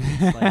reasons.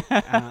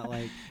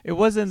 Like It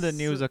was in the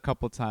news So- a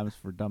couple times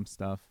for dumb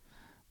stuff.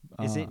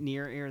 is it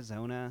near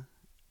Arizona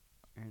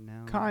or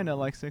no? Kind of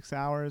like 6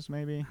 hours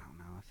maybe? I don't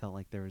know. I felt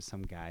like there was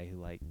some guy who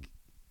like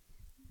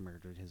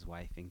murdered his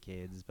wife and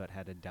kids, but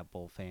had a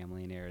double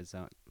family in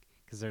Arizona.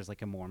 because there's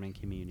like a Mormon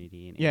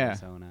community in Yeah.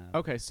 Arizona.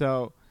 Okay,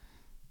 so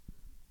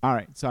all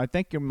right, so I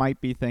think you might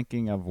be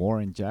thinking of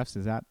Warren Jeffs.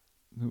 Is that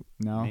who?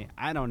 No.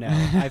 I don't know.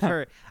 I've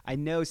heard. I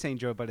know St.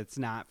 Joe, but it's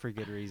not for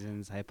good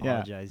reasons. I Yeah.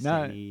 apologize to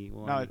No.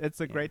 anyone.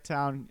 It's a Yeah. great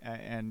town,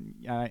 and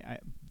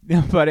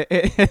but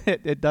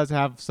it does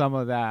have some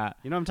of that.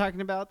 You know what I'm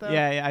talking about, though?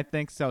 Yeah, I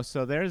think so.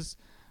 So there's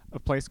a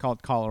place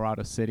called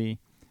Colorado City.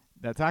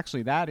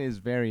 That is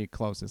very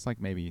close. It's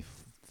like maybe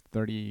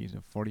 30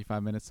 to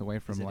 45 minutes away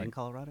from Is it like. in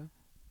Colorado?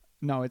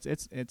 No,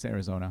 it's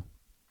Arizona.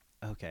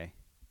 Okay.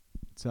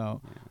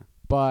 So, Yeah.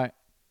 but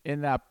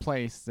in that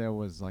place there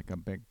was like a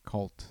big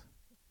cult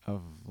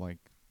of like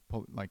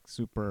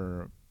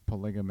super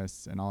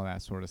polygamists and all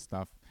that sort of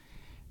stuff.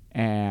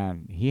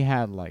 And he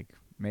had like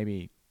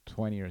maybe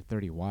 20 or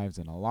 30 wives,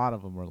 and a lot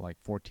of them were like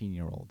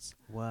 14-year-olds.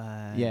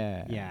 What?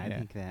 Yeah. Yeah, I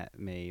think that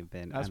may have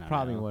been. That's I don't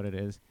probably know. what it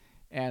is.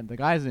 And the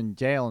guy's in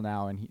jail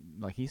now, and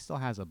he still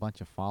has a bunch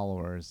of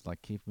followers,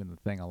 like keeping the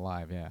thing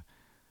alive. Yeah.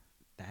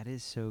 That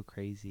is so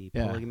crazy.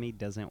 Yeah. Polygamy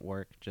doesn't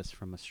work just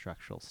from a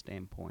structural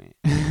standpoint.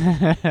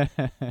 I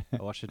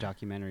watched a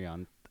documentary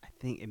on. I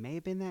think it may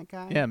have been that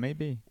guy. Yeah,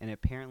 maybe. And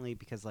apparently,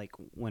 because like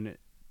when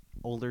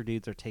older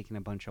dudes are taking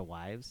a bunch of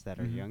wives that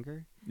are Mhm.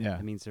 younger, Yeah.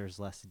 that means there's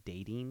less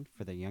dating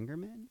for the younger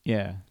men.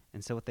 Yeah.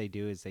 And so what they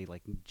do is they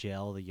like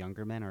jail the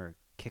younger men or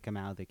kick them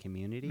out of the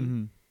community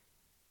Mhm.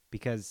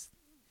 because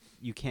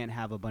you can't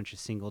have a bunch of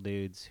single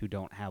dudes who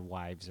don't have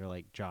wives or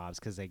like jobs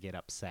because they get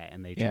upset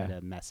and they try Yeah.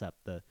 to mess up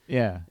the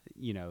Yeah.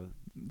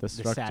 the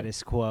structure.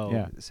 status quo.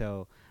 Yeah.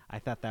 So I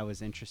thought that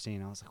was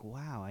interesting. I was like,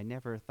 wow, I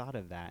never thought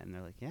of that. And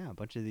they're like, yeah, a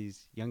bunch of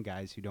these young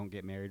guys who don't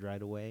get married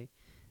right away,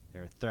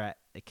 they're a threat.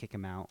 They kick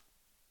them out.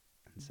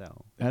 And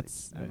so That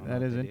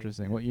is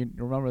interesting. What, you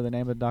remember the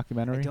name of the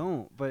documentary? I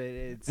don't, but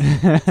it's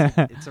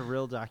a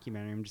real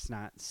documentary. I'm just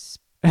not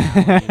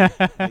spouting,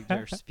 like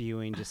they're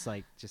spewing just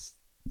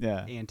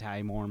Yeah.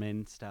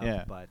 anti-Mormon stuff.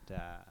 Yeah. But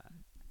I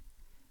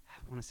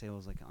want to say it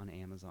was like on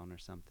Amazon or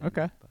something.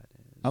 Okay. But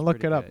I'll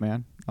look it up,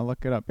 man. I'll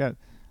look it up. Yeah.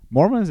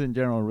 Mormons in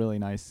general are really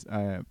nice.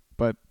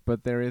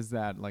 But there is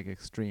that like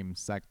extreme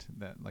sect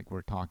that like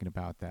we're talking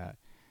about that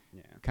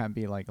Yeah. can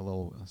be like a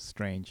little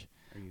strange.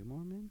 Are you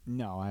Mormon?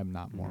 No, I'm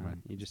not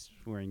Mormon. You just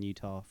were in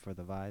Utah for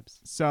the vibes.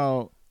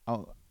 So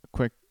I'll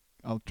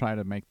try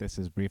to make this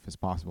as brief as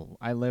possible.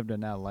 I lived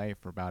in LA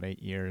for about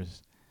 8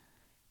 years.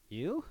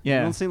 You? Yeah.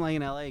 You don't seem like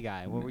an LA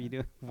guy. What were you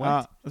doing?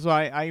 What? So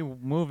I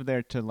moved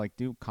there to like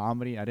do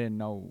comedy. I didn't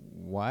know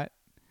what,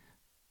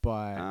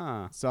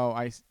 but so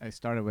I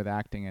started with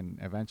acting, and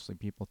eventually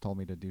people told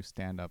me to do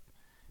stand up,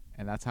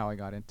 and that's how I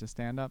got into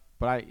stand up.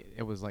 But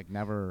it was like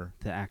never.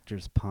 The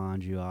actors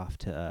pawned you off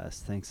to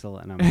us. Thanks a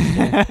lot. No, I'm just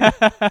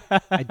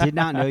kidding. I did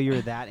not know you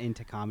were that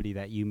into comedy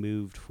that you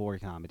moved for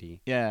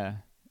comedy. Yeah.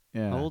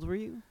 How old were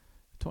you?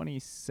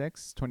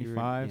 26,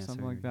 25, yeah,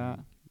 something sorry, like that.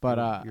 yeah.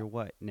 But You're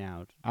what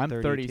now? I'm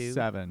 32?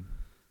 37.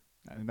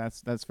 And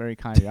that's very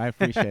kind of you. I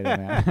appreciate it,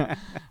 man.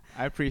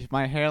 I appreciate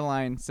my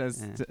hairline says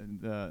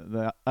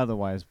the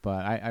otherwise,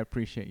 but I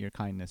appreciate your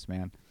kindness,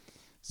 man.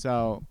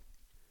 So,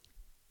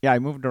 yeah, I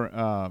moved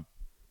around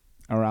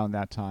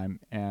that time,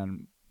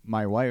 and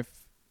my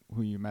wife,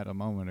 who you met a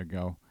moment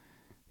ago,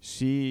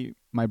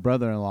 my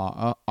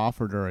brother-in-law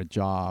offered her a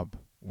job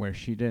where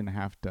she didn't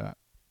have to.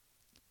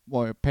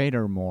 Well, it paid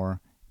her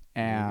more,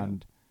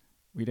 and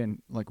we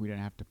didn't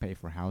have to pay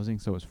for housing,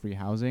 so it was free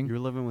housing. You were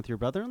living with your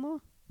brother-in-law,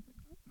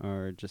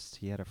 or just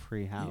he had a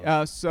free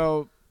house?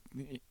 So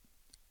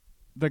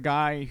the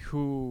guy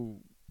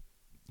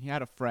he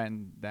had a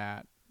friend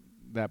that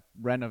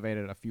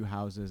renovated a few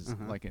houses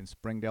like in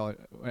Springdale.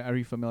 Are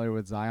you familiar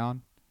with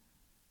Zion?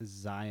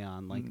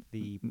 Zion, like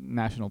the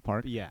national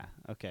park? Yeah.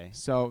 Okay.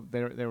 So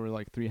there were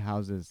like 3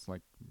 houses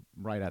like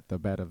right at the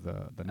bed of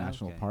the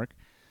national park.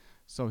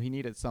 So he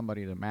needed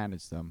somebody to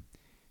manage them.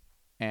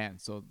 And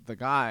so the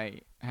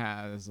guy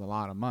has a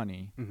lot of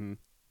money,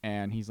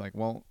 and he's like,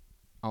 "Well,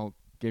 I'll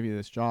give you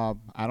this job.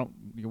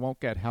 You won't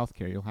get health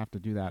care. You'll have to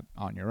do that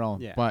on your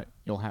own, but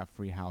you'll have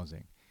free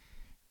housing."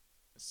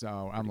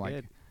 So I'm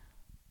like,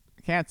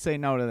 I can't say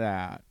no to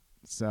that.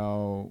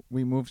 So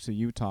we moved to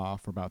Utah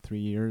for about 3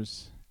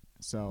 years.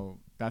 So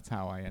that's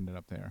how I ended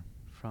up there.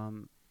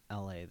 From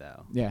LA,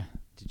 though. Yeah.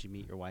 Did you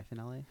meet your wife in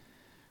LA?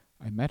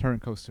 I met her in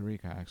Costa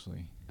Rica,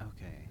 actually.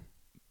 Okay.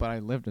 But I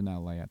lived in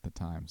LA at the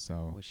time,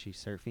 so. Was she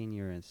surfing?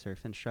 You're a surf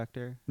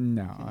instructor?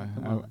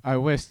 No, I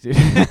wish, dude.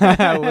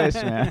 I wish,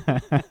 man.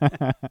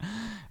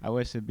 I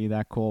wish it'd be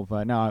that cool,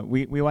 but no,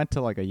 we went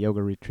to like a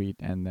yoga retreat,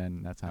 and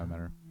then that's how I met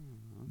her.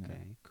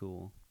 Okay,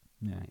 cool.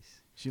 Yeah.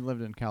 Nice. She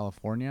lived in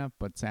California,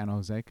 but San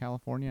Jose,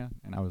 California,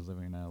 and I was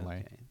living in LA.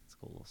 Okay, it's a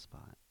cool little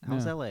spot.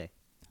 How's LA?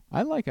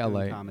 I like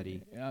LA.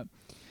 Comedy.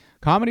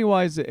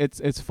 Comedy-wise,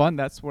 it's fun.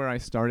 That's where I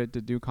started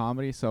to do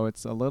comedy, so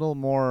it's a little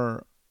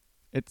more.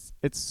 It's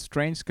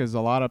strange because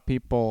a lot of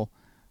people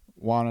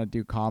want to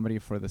do comedy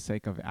for the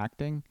sake of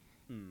acting,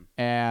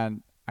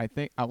 and I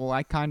think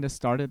I kind of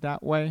started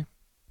that way,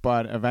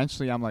 but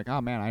eventually I'm like,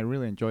 oh man, I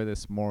really enjoy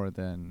this more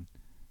than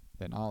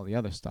all the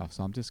other stuff,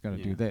 so I'm just gonna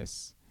do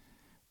this.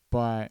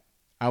 But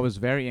I was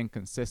very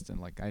inconsistent.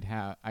 Like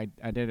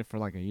I did it for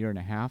like a year and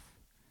a half,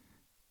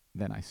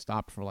 then I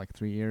stopped for like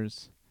 3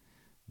 years,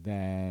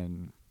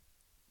 then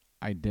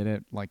I did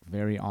it like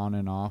very on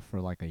and off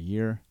for like a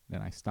year,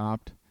 then I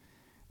stopped,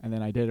 and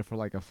then I did it for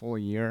like a full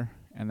year,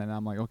 and then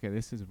I'm like, okay,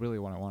 this is really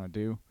what I want to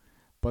do.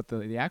 But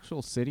the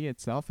actual city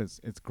itself is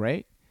it's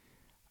great.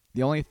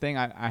 The only thing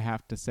I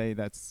have to say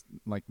that's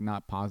like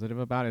not positive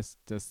about is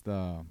just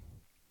the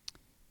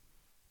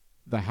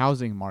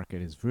housing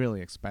market is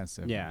really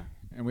expensive. Yeah.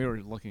 And we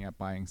were looking at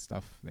buying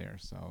stuff there,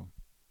 so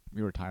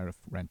we were tired of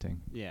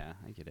renting. Yeah,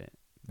 I get it.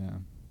 Yeah.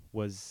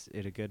 Was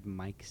it a good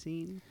mic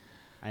scene?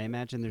 I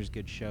imagine there's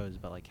good shows,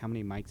 but like how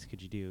many mics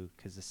could you do?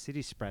 Because the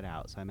city's spread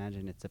out, so I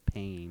imagine it's a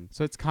pain.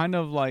 So it's kind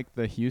of like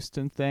the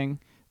Houston thing.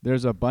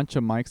 There's a bunch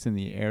of mics in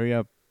the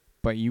area,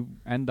 but you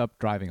end up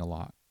driving a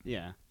lot.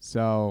 Yeah.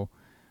 So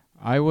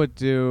I would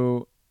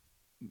do,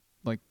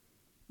 like,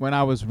 when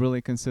I was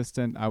really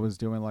consistent, I was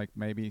doing like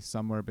maybe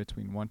somewhere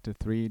between 1 to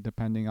 3,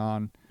 depending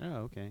on. Oh,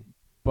 okay.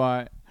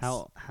 But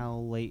How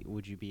late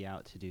would you be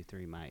out to do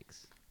 3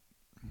 mics?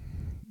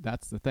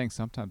 that's the thing.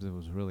 Sometimes it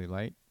was really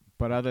late,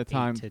 but other 8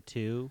 times to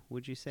 2,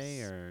 would you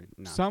say, or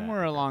not?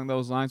 somewhere that along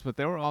those lines. But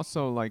there were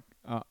also like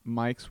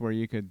mics where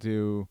you could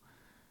do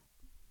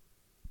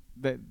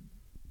the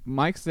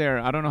mics there.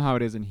 I don't know how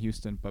it is in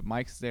Houston, but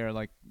mics there,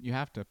 like, you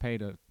have to pay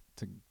to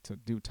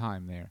do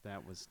time there.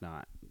 That was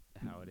not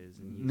how it is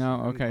in Houston. No,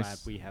 I'm okay. glad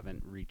we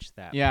haven't reached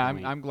that. Yeah,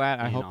 point I'm glad.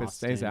 I in hope it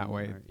stays that Austin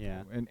way.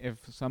 yeah. And if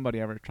somebody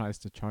ever tries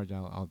to charge,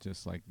 I'll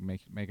just like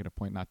make it a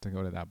point not to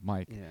go to that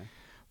mic. Yeah.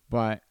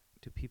 But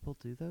Do people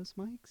do those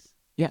mics?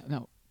 yeah,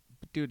 no,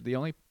 dude, the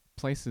only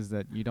places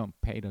that you don't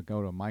pay to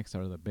go to mics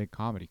are the big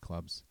comedy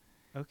clubs,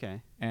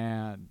 Okay.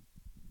 and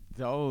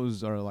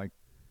those are like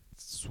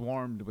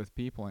swarmed with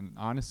people. And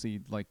honestly,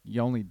 like, you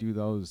only do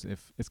those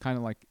if it's kind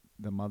of like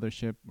the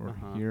Mothership or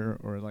Uh-huh. here,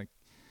 or like,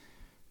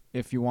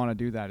 if you want to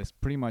do that, it's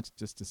pretty much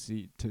just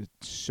to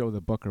show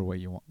the booker what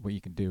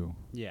you can do.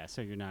 Yeah,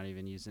 so you're not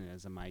even using it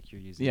as a mic.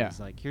 You're using Yeah. it as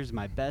like, here's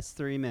my best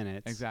 3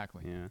 minutes.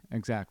 Exactly. Yeah.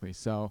 Exactly.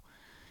 So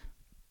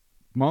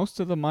most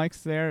of the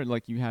mics there,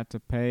 like, you had to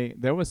pay.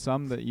 There was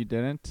some that you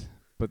didn't,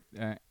 but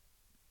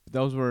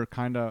those were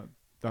kind of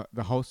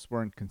the hosts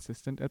weren't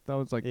consistent at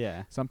those. Like,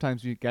 Yeah.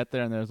 sometimes you get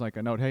there and there's like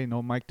a note, "Hey,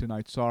 no mic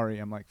tonight. Sorry."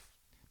 I'm like,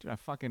 dude, I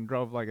fucking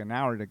drove like an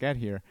hour to get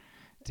here.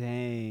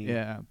 Dang.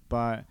 Yeah,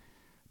 but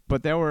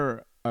there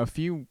were a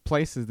few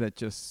places that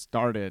just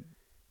started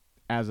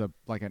as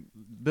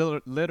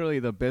literally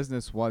the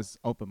business was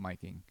open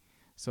micing.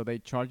 So they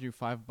charge you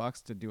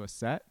 $5 to do a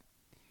set,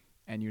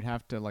 and you'd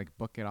have to like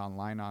book it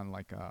online on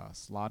like a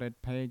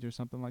slotted page or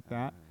something like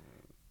that.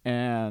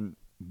 And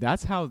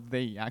that's how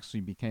they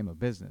actually became a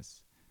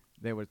business.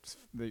 They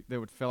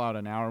would fill out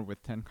an hour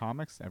with 10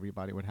 comics.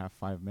 Everybody would have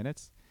 5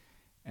 minutes.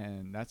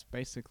 And that's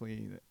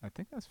basically, I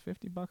think that's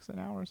 $50 an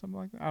hour or something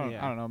like that. I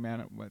don't know,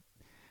 man.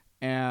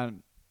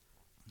 And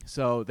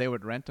so they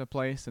would rent a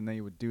place and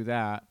they would do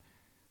that.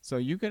 So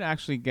you could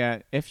actually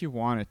get, if you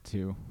wanted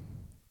to,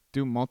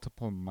 do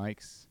multiple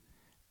mics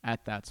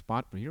at that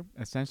spot, but you're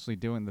essentially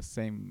doing the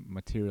same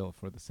material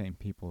for the same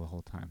people the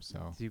whole time.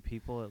 So Do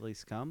people at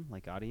least come,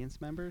 like audience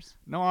members?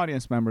 no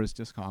audience members,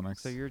 just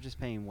comics. So you're just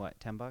paying what,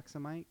 $10 a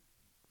mic?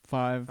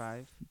 5.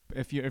 5?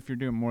 If you're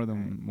doing more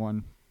than Right.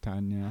 one,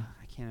 10, yeah.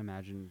 I can't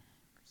imagine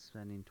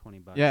spending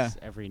 $20 Yeah.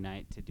 every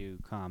night to do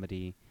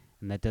comedy,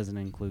 and that doesn't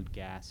include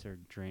gas or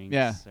drinks.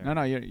 Yeah. Or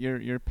No,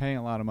 you're paying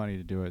a lot of money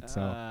to do it.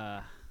 So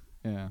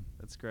yeah.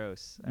 that's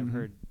gross. I've Mhm.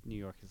 heard New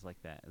York is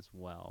like that as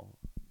well.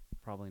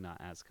 Probably not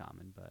as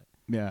common, but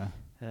Yeah.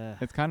 uh,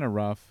 It's kind of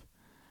rough,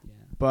 yeah,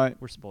 but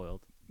we're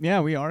spoiled.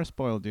 yeah, we are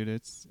spoiled, dude.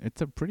 It's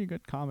a pretty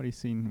good comedy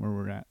scene where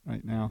we're at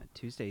right now.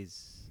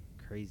 Tuesday's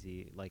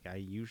crazy. Like I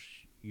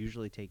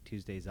usually take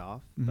Tuesdays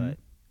off, Mhm. but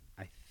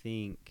I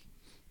think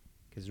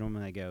because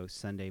normally I go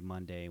Sunday,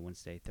 Monday,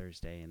 Wednesday,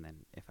 Thursday, and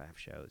then if I have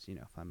shows,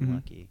 if I'm Mhm.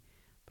 lucky.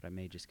 But I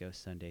may just go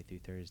Sunday through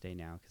Thursday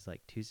now because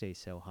like Tuesday's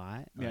so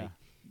hot. Yeah. Like,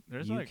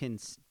 There's you like can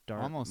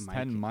start almost mic-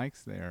 10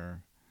 mics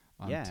there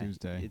on yeah,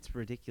 Tuesday. It's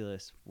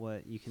ridiculous.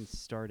 What you can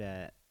start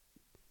at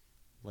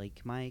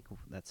Lake Mike.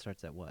 That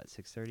starts at what,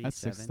 6:30? That's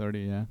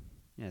 6:30, yeah.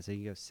 Yeah, so you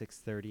can go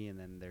 6:30, and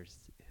then there's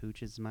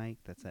Hooch's mic.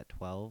 That's at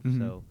 12. Mhm.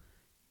 So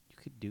you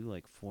could do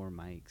like 4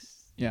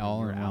 mics. Yeah, all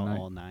you're in one out night.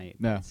 all night.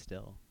 Yeah. But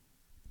still,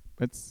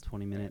 It's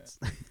 20 minutes.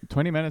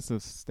 20 minutes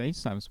of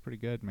stage time is pretty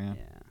good, man.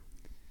 Yeah.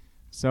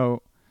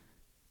 So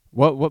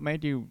what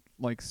made you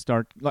like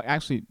start, like,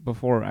 actually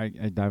before I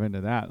dive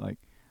into that, like,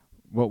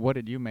 what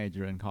did you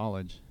major in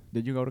college?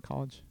 Did you go to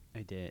college?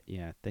 I did.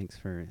 Yeah. Thanks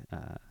for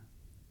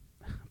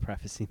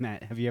prefacing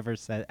that. Have you ever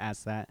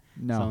asked that?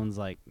 No. Someone's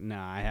like, no,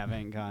 I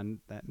haven't gone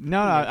that. No,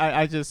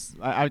 I just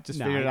no,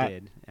 figured I out.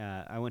 did.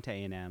 I went to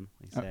A&M.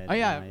 Like I said. Oh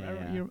yeah,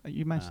 yeah.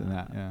 you mentioned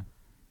that, yeah.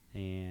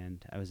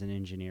 And I was an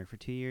engineer for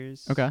 2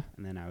 years. Okay.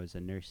 And then I was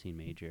a nursing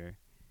major.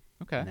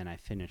 Okay. And then I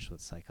finished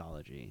with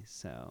psychology.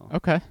 So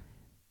Okay.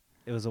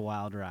 it was a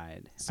wild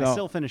ride. So- I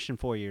still finished in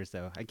 4 years,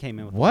 though. I came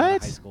in with a lot of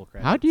What? high school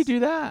credits. How do you do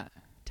that?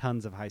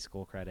 Tons of high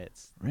school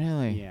credits.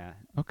 Really? Yeah.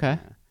 Okay.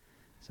 yeah.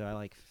 So I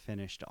like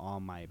finished all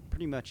my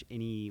pretty much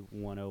any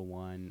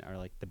 101 or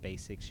like the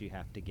basics you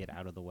have to get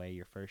out of the way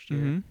your first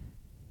year. Mm-hmm.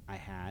 I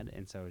had,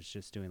 and so I was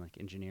just doing like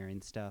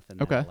engineering stuff and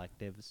then Okay.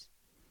 electives.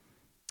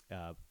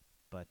 Uh,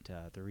 but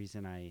the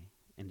reason I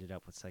ended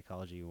up with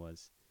psychology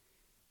was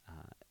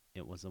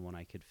it was the one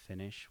I could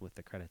finish with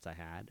the credits I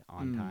had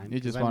on time. You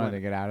Because just I wanted went,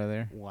 to get out of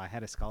there. well, I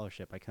had a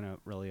scholarship. I couldn't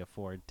really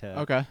afford to,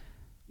 Okay.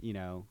 you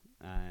know,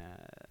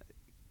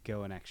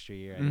 go an extra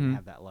year. I didn't Mm-hmm.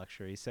 have that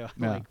luxury. So I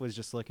Yeah. like was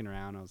just looking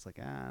around. I was like,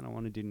 I don't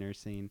want to do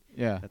nursing.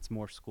 Yeah. That's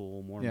more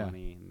school, more Yeah.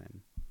 money, and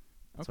then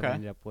that's what I Okay.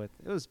 ended up with.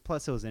 It was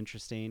plus it was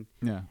interesting,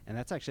 Yeah. and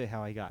that's actually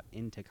how I got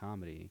into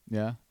comedy.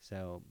 Yeah.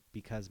 So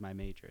because my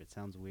major, it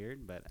sounds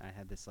weird, but I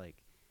had this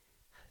like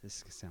this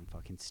is gonna sound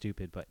fucking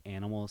stupid, but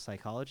animal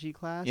psychology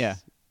class, Yeah.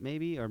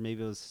 maybe, or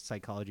maybe it was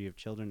psychology of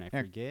children. I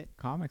Yeah. forget.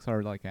 Comics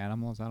are like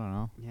animals. I don't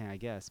know. Yeah, I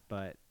guess,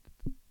 but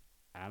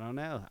I don't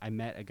know. I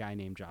met a guy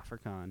named Jaffer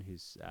Khan,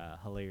 who's a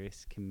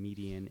hilarious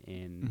comedian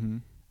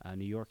in Mm-hmm.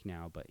 New York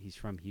now, but he's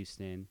from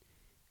Houston,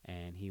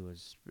 and he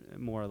was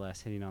more or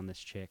less hitting on this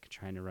chick,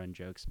 trying to run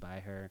jokes by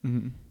her.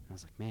 Mm-hmm. I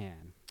was like,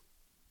 man,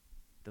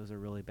 those are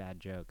really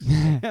bad jokes.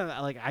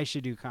 Like I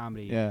should do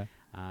comedy. Yeah.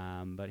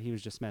 But he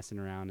was just messing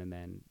around, and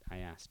then I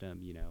asked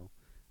him,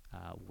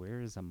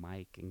 where is a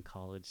mic in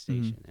College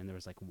Station? And there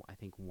was like I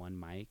think one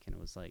mic, and it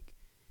was like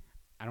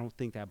I don't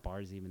think that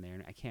bar is even there,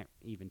 and I can't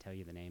even tell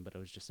you the name, but it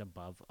was just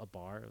above a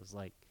bar. It was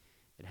like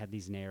it had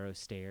these narrow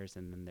stairs,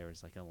 and then there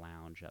was like a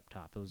lounge up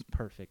top. It was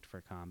perfect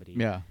for comedy.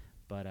 Yeah.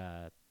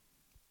 But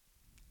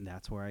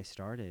that's where I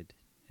started.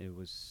 It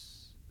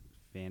was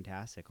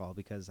fantastic, all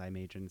because I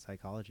majored in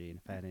psychology, and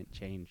if I hadn't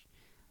changed,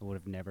 I would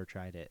have never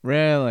tried it.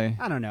 Really?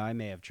 I don't know. I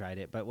may have tried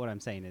it, but what I'm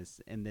saying is,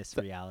 in this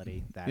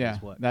reality, that is Yeah.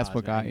 what That's caused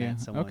what it. I got you.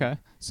 met someone, Okay.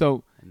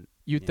 So and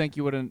you yeah. think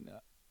you wouldn't?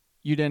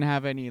 You didn't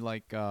have any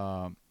like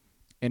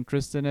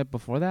interest in it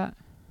before that?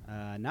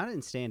 Not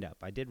in stand up.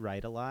 I did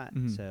write a lot,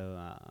 Mhm. so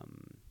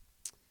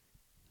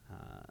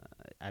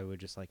I would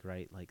just like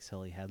write like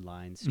silly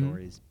headlines, Mhm.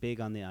 stories.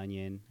 Big on the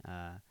Onion.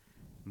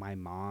 My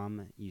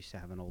mom used to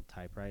have an old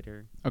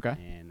typewriter, Okay.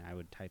 and I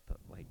would type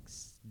up like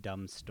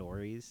dumb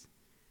stories,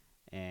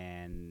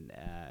 and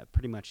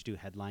pretty much do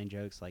headline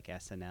jokes like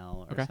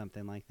SNL or Okay.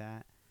 something like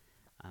that.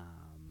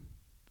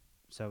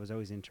 So I was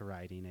always into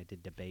writing. I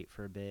did debate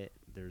for a bit.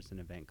 There's an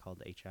event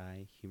called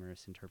HI,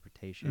 Humorous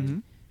Interpretation.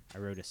 Mm-hmm. I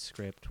wrote a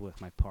script with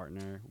my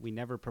partner. We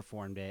never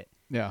performed it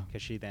Yeah.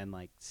 because she then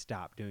like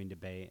stopped doing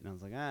debate, and I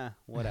was like,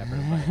 whatever.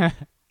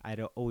 But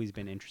I'd always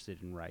been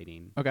interested in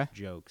writing Okay.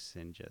 jokes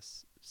and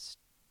just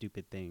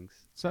stupid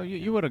things. So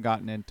you would have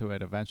gotten into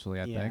it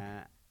eventually, I think.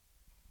 Yeah,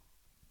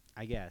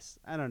 I guess.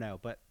 I don't know,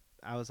 but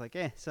I was like,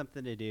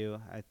 something to do.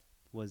 I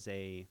was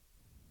a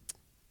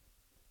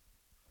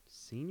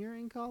senior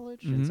in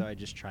college, and so Mhm. I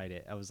just tried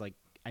it. I was like,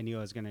 I knew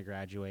I was going to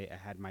graduate. I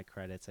had my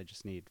credits. I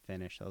just needed to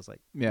finish. I was like,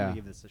 I'm Yeah. going to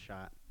give this a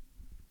shot.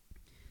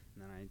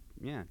 And then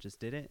I just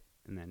did it,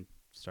 and then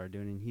started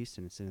doing it in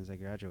Houston as soon as I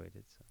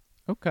graduated. So,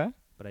 Okay.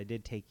 but I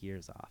did take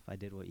years off. I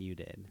did what you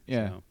did.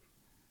 Yeah. So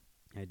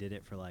I did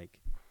it for like,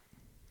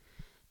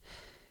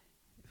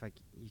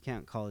 you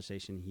count College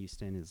Station in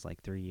Houston is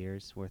like 3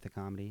 years worth of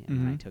comedy, and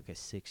then I Mhm. took a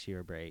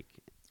 6-year break.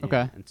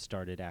 Okay. And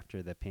started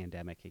after the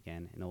pandemic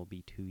again, and it'll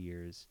be 2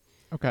 years.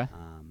 Okay.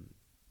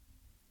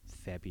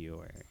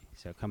 February.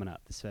 So coming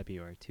up this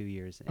February, 2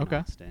 years in Okay.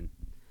 Austin.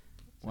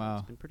 So Wow.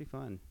 it's been pretty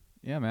fun.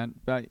 Yeah, man.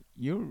 But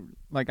you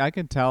like I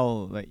can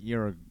tell that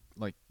you're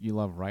like you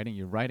love writing.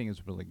 Your writing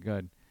is really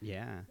good.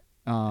 Yeah.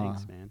 Uh,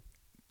 Thanks, man.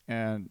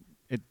 And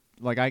it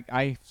like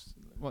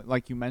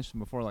like you mentioned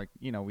before, like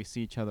we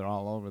see each other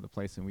all over the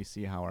place, and we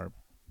see how our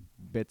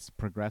bits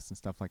progress and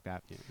stuff like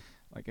that. Yeah.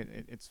 Like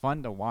it's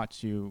fun to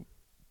watch you,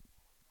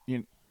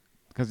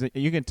 because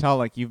you can tell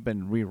like you've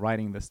been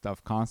rewriting this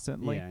stuff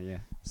constantly. Yeah.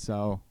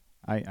 So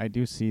I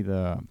do see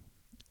the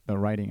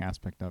writing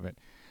aspect of it.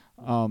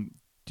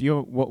 Do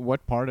you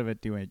what part of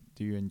it do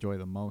you enjoy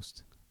the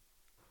most?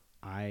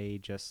 I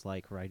just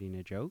like writing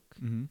a joke,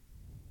 Mm-hmm.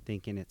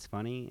 thinking it's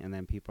funny, and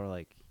then people are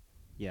like,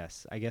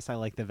 yes, I guess I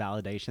like the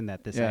validation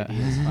that this Yeah.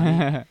 idea is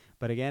funny.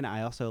 But again,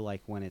 I also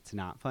like when it's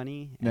not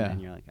funny, and Yeah. then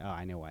you're like, oh,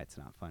 I know why it's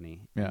not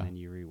funny. Yeah. And then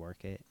you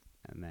rework it,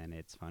 and then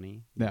it's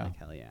funny. You're Yeah. like,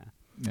 hell yeah.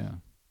 Yeah.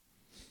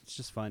 It's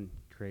just fun,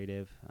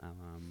 creative. I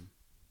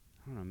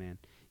don't know, man.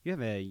 You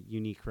have a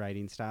unique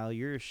writing style.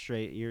 You're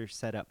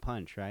set up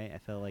punch, right? I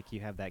feel like you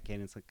have that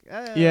cadence, like,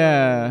 oh.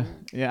 Yeah.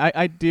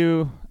 I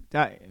do.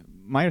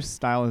 My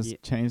style has Yeah.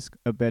 changed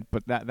a bit,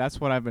 but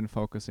that's what I've been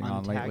focusing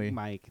on Tag lately.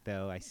 mic,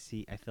 though, I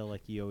feel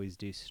like you always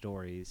do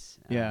stories.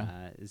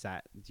 Yeah.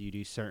 Do you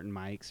do certain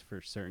mics for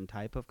certain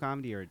type of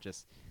comedy, or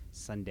just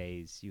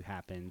Sundays you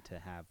happen to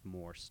have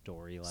more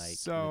story-like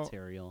So-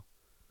 material?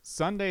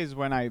 Sundays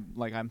when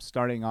I'm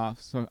starting off,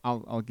 so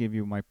I'll give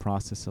you my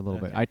process a little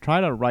bit. Okay. I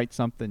try to write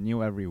something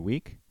new every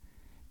week,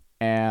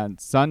 and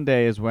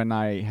Sunday is when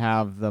I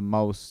have the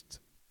most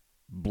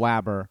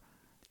blabber.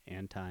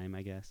 And time,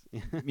 I guess.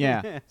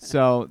 Yeah.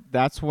 So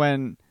that's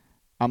when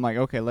I'm like,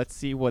 okay, let's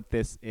see what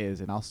this is,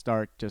 and I'll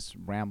start just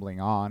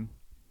rambling on,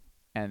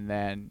 and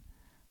then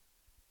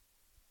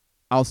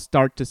I'll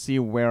start to see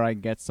where I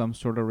get some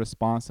sort of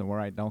response and where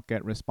I don't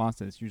get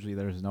response. And it's usually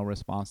there's no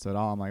response at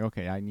all. I'm like,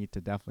 okay, I need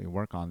to definitely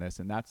work on this.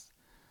 And that's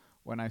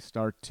when I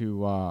start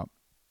to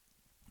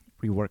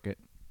rework it.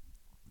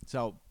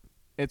 So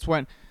it's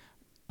when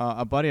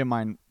a buddy of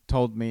mine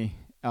told me,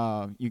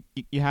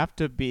 you have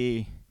to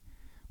be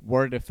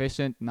word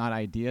efficient, not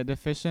idea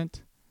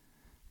deficient.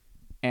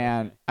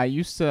 And Okay. I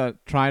used to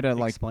try to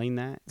like Explain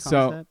that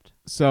so concept.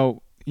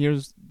 so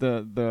here's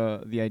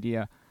the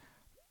idea.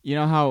 You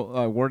know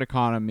how word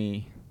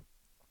economy,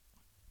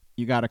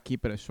 you got to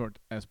keep it as short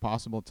as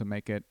possible to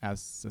make it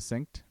as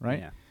succinct, right?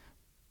 Yeah.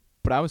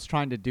 But I was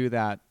trying to do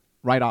that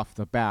right off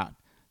the bat.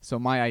 So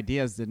my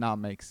ideas did not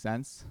make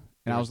sense.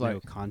 And I There's was no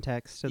like,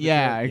 context to the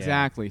yeah, joke.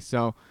 exactly.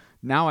 So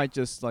now I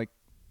just like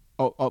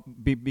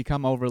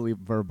become overly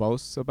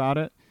verbose about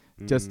it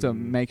just to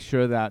Mm, make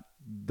sure that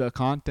the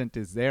content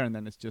is there, and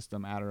then it's just a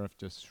matter of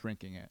just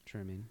shrinking it.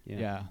 trimming. Yeah.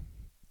 Yeah.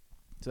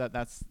 So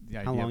that's the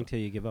idea. How long till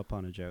you give up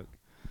on a joke?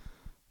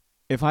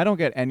 If I don't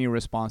get any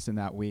response in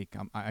that week,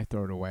 I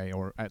throw it away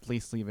or at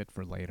least leave it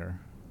for later.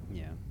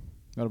 Yeah.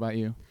 What about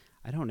you?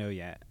 I don't know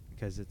yet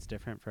because it's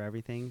different for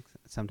everything.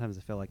 Sometimes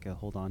I feel like I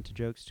hold on to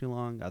jokes too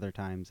long. Other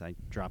times I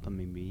drop them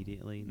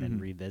immediately, then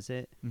Mhm.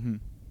 revisit. Mm-hmm.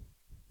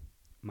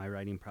 My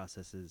writing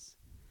process is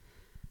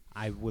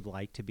I would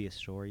like to be a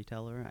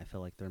storyteller. I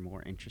feel like they're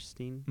more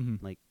interesting.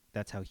 Mm-hmm. Like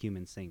that's how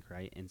humans think,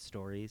 right? In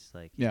stories,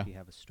 like Yeah. if you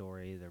have a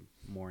story, they're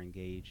more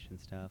engaged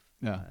and stuff.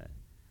 Yeah.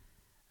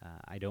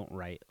 I don't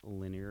write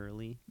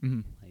linearly.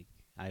 Mm-hmm. Like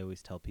I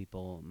always tell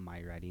people,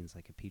 my writing's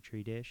like a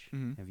petri dish.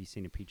 Mm-hmm. Have you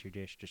seen a petri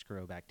dish just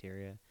grow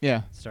bacteria?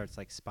 Yeah. It starts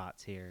like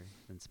spots here,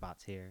 then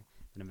spots here,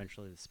 and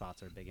eventually the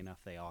spots are big enough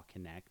they all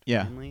connect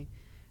Yeah. finally.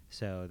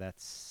 So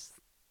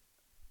that's,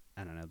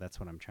 I don't know, that's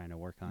what I'm trying to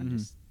work on. Mhm.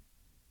 Just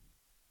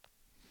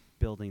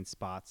building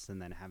spots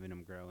and then having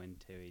them grow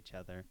into each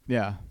other,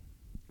 Yeah.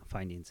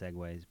 finding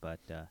segues. But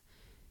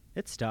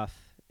it's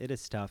tough. It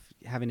is tough.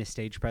 Having a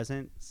stage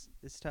presence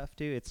is tough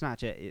too. It's not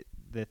just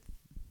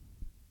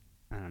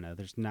I don't know.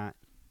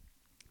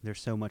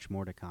 There's so much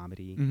more to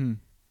comedy Mm-hmm.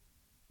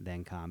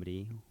 than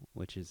comedy,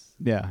 which is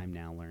Yeah. I'm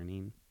now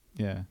learning.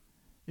 Yeah.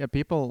 Yeah.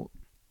 People,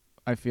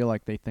 I feel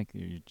like they think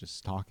you're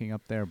just talking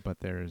up there, but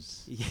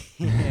there's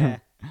Yeah.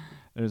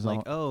 there's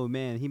Like, oh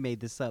man, he made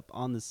this up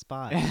on the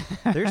spot.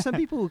 There's some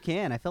people who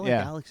can. I feel like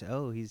Yeah. Alex.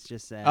 Oh, he's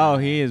just. oh,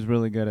 he is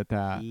really good at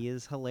that. He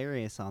is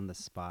hilarious on the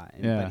spot.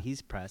 And, Yeah. But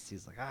he's pressed.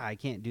 He's like, I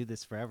can't do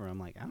this forever. I'm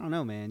like, I don't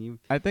know, man. You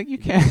I think you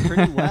do can it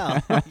pretty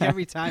well. Like,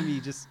 every time you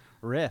just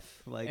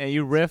riff, like and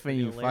you it's riff and pretty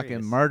you fucking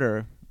hilarious.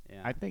 murder.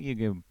 Yeah. I think you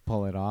can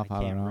pull it off. I,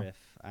 I can't don't know.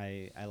 riff.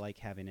 I like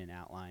having an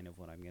outline of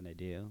what I'm gonna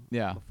do.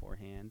 Yeah.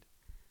 Beforehand.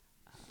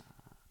 I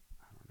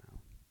don't know.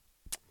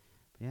 But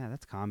yeah,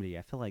 that's comedy.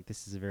 I feel like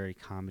this is a very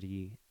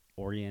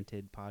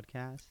comedy-oriented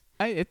podcast.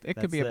 It could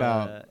That's be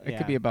about it yeah.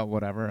 could be about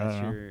whatever. I That's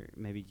don't know. your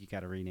maybe you got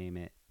to rename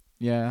it.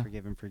 Yeah.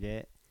 Forgive and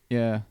forget.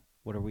 Yeah.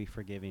 What are we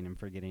forgiving and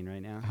forgetting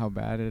right now? How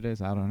bad it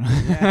is, I don't know.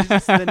 Yeah, it's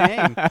just the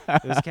name.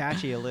 It was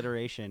catchy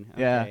alliteration.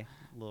 Yeah. Okay.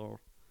 Little.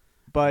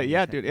 But little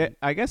yeah, dude, technique.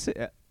 I guess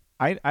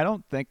I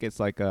don't think it's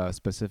like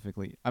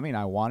specifically. I mean,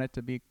 I want it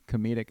to be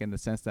comedic in the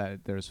sense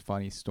that there's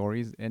funny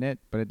stories in it,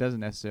 but it doesn't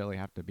necessarily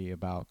have to be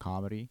about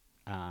comedy.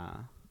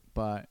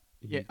 But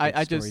yeah,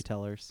 I just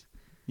storytellers.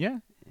 yeah.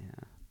 Yeah.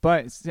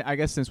 But I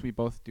guess since we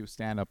both do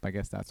stand up, I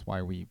guess that's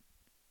why we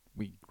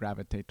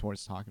gravitate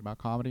towards talking about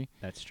comedy.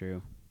 That's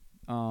true.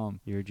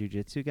 You're a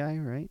jujitsu guy,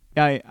 right?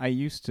 I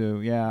used to.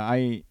 Yeah.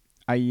 I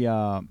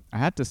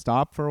had to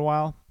stop for a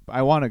while.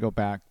 I want to go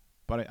back,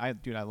 but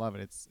dude, I love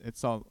it.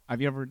 It's all.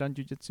 Have you ever done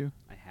jujitsu?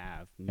 I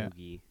have. Yeah.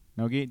 No-gi.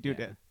 No gi, dude.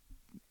 Yeah.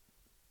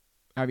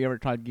 Have you ever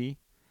tried gi?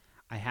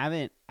 I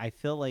haven't. I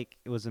feel like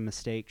it was a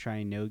mistake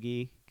trying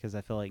no-gi because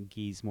I feel like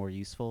gi's more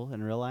useful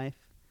in real life.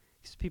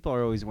 Because people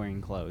are always wearing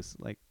clothes.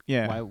 Like,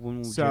 Yeah. when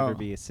would So- you ever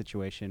be a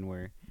situation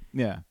where...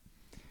 Yeah.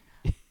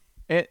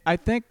 I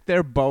think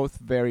they're both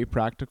very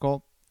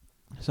practical.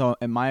 So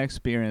in my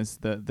experience,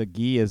 the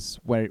gi is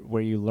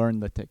where you learn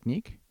the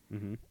technique,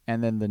 Mm-hmm.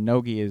 and then the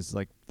no-gi is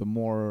like the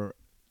more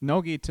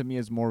no-gi to me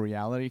is more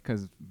reality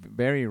because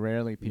very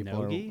rarely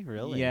people No-gi? are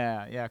Really?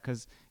 Yeah,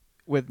 because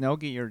with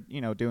no-gi you're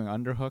doing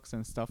underhooks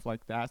and stuff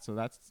like that. So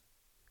that's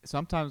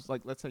sometimes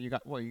like let's say you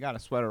got a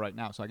sweater right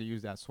now, so I could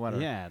use that sweater.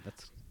 Yeah,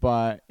 that's...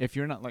 But if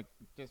you're not like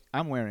just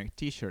I'm wearing a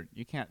t-shirt,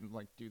 you can't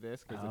like do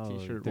this because the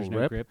t-shirt there's will no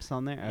rip. grips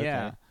on there? Okay.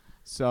 Yeah.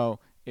 So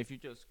if you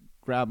just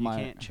grab You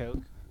my can't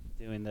choke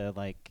doing the,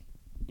 like...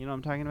 You know what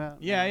I'm talking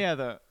about? yeah,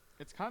 No? yeah,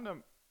 it's kind of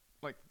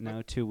like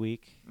No, too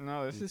weak?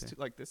 no, this is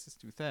Okay. this is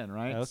too thin,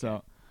 right? Okay.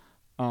 So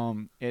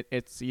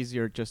it's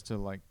easier just to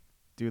like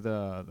do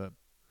the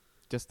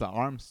just the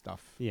arm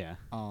stuff. Yeah.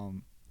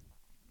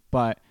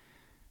 But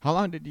how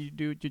long did you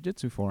do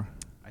jiu-jitsu for?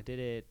 I did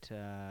it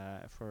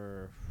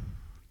for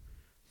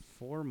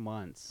 4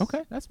 months.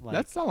 Okay, that's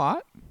Like- a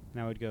lot.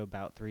 And I would go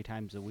about 3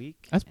 times a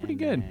week. That's pretty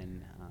good. And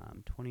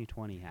then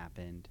 2020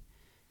 happened,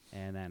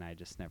 and then I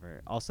just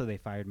never... Also, they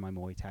fired my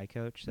Muay Thai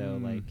coach, so,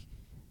 Mm. like,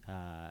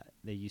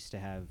 they used to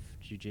have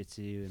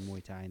jiu-jitsu and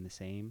Muay Thai in the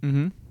same.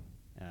 Mm-hmm.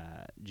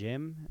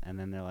 gym, and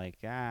then they're like,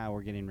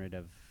 we're getting rid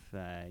of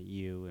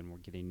you, and we're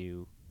getting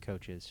new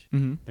coaches.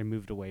 Mm-hmm. They're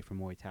moved away from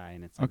Muay Thai,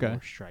 and it's like Okay.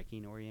 more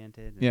striking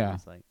oriented. And Yeah. I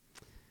was like,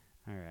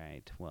 all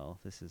right, well,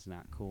 this is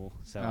not cool.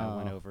 So I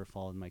went over,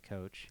 followed my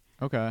coach,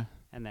 Okay.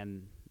 and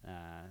then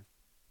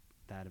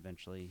that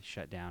eventually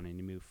shut down, and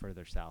he moved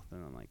further south.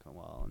 And I'm like, oh,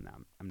 well, now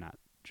I'm not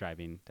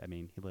driving. I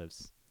mean, he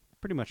lives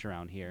pretty much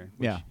around here,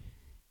 which Yeah.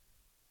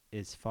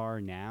 is far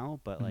now,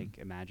 but Mhm. like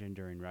imagine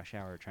during rush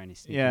hour trying to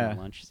sneak Yeah. in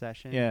a lunch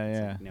session. Yeah, It's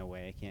yeah. like, no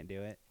way, I can't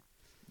do it.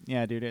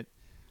 Yeah, dude.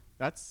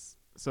 That's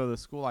so the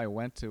school I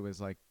went to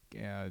is like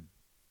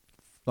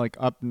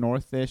up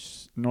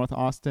north-ish, North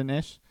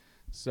Austin-ish.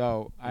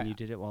 So And you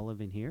did it while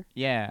living here?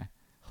 yeah.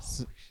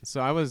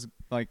 So I was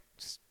like,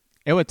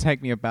 it would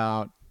take me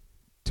about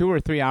 2 or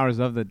 3 hours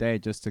of the day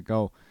just to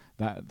go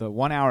the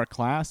 1 hour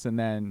class, and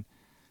then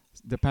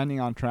depending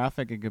on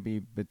traffic, it could be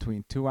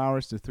between 2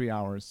 hours to 3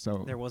 hours.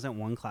 So There wasn't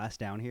one class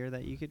down here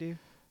that you could do?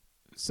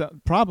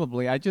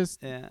 probably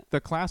Yeah.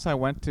 the class I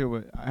went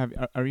to.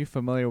 Are you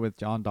familiar with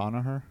John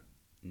Donaher?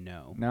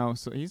 No. No.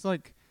 So he's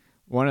like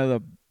one of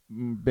the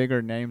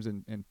bigger names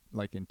in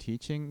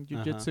teaching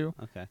jujitsu,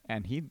 Okay.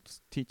 and he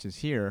teaches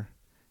here.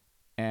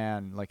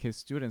 And like his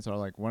students are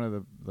like one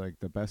of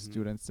the best Mhm.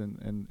 students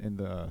in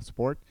the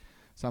sport.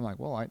 So I'm like,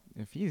 well,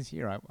 if he's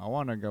here, I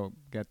want to go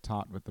get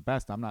taught with the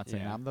best. I'm not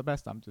saying Yeah. I'm the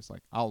best. I'm just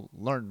like, I'll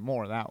learn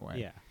more that way.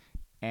 Yeah.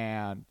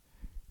 And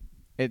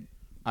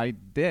I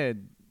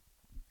did,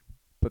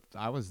 but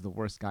I was the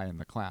worst guy in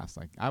the class.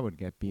 Like I would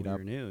get beat Well, up.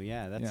 you're new.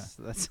 Yeah, that's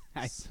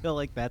I feel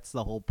like that's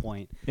the whole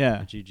point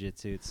Yeah. of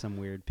jiu-jitsu. It's some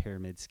weird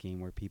pyramid scheme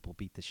where people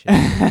beat the shit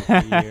out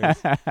of you for years.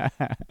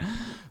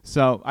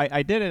 So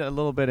I did it a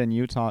little bit in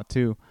Utah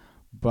too,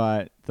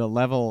 but the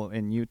level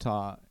in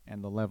Utah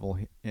and the level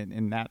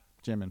in that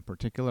gym in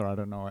particular, I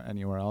don't know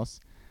anywhere else,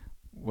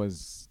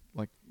 was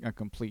like a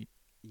complete.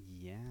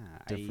 Yeah,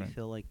 I Different.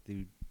 feel like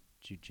the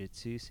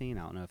jiu-jitsu scene,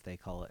 I don't know if they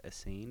call it a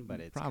scene, but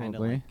it's kind of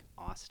Probably. like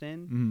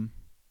Austin. Mm,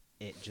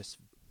 It just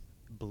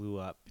blew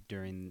up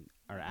during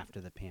or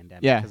after the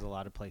pandemic. Yeah. Because a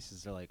lot of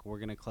places are like, we're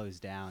going to close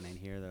down, and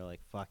here they're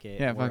like, fuck it.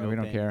 yeah, we're fuck it, we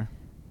don't open. care.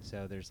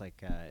 So there's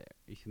like, are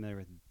you familiar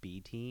with B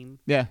Team?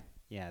 Yeah,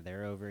 Yeah,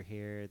 they're over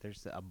here.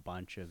 There's a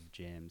bunch of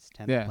gyms.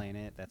 10th Yeah.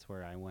 Planet, that's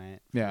where I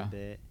went for Yeah. a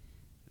bit.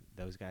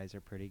 Those guys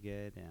are pretty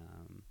good.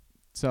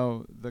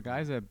 so the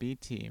guys at B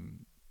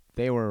Team,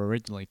 they were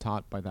originally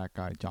taught by that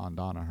guy John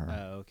Donaher.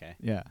 Oh, okay.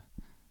 Yeah,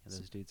 Yeah,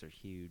 those dudes are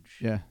huge.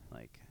 yeah,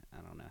 Like, I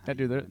don't know. How yeah, you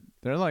dude. would-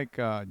 They're like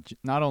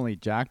not only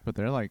jacked, but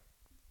they're like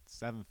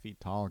 7 feet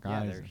tall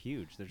Yeah, guys. they're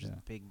huge. They're just Yeah.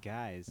 big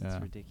guys. Yeah.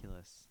 It's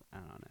ridiculous. I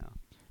don't know.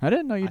 I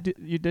didn't know I-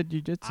 you did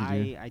jujitsu,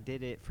 dude. I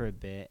did it for a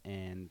bit,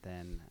 and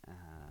then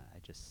I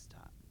just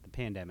stopped. The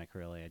pandemic,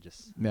 really.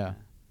 Yeah.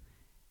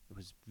 It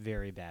was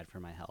very bad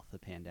for my health. The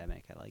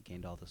pandemic. I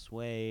gained all this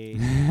weight.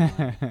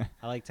 I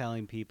like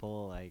telling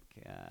people I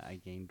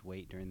gained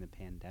weight during the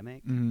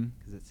pandemic Mm-hmm.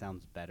 because it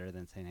sounds better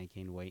than saying I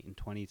gained weight in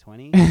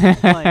 2020.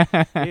 Like,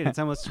 dude, it's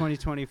almost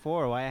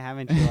 2024. Why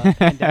haven't you left?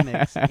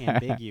 Pandemic's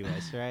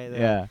ambiguous, right? They're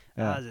Yeah, like,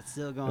 yeah. oh, is it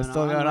still going on?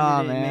 still going When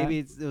on, did man. Maybe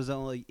it was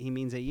only he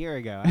means a year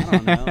ago. I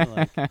don't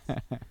know.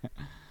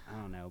 I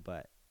don't know,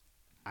 but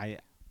I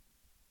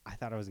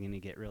thought I was gonna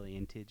get really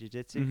into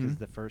jiu-jitsu because Mhm.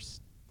 the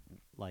first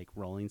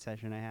rolling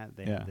session I had,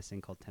 they Yeah. had this thing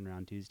called 10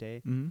 Round Tuesday.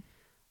 Mm-hmm.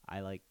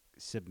 I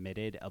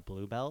submitted a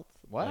blue belt.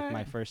 What?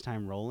 My first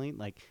time rolling.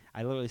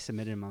 I literally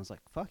submitted him. I was like,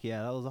 fuck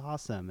yeah, that was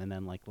awesome. And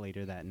then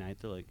later that night,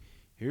 they're like,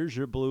 here's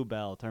your blue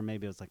belt. Or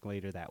maybe it was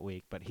later that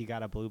week, but he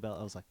got a blue belt.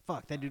 I was like,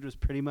 fuck, that dude was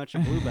pretty much a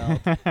blue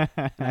belt.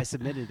 And I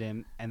submitted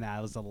him, and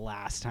that was the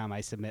last time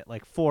I submit.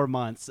 4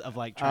 months of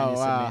trying Oh, to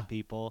wow. submit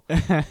people.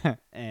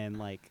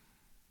 And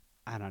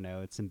I don't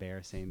know, it's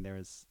embarrassing. There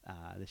was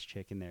this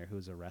chick in there who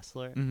was a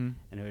wrestler, Mm-hmm.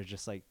 and it was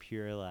just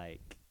pure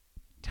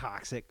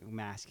toxic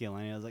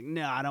masculinity. I was like,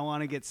 no, I don't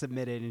want to get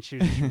submitted. And she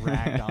was just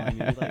ragdolling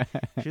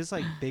me. She was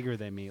bigger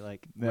than me, Yeah.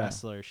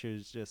 wrestler. She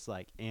was just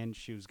and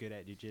she was good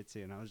at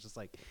jiu-jitsu. And I was just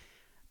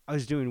I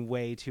was doing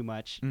way too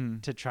much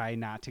to try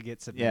not to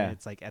get submitted. Yeah.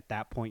 It's at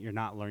that point you're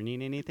not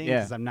learning anything Yeah.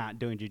 because I'm not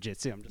doing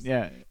jiu-jitsu. I'm just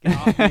Yeah. get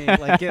off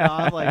me, get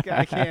off.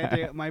 I can't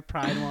do it. My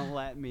pride won't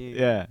let me.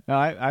 Yeah. No,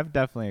 I've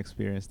definitely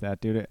experienced that,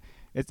 dude.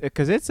 It's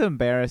because it's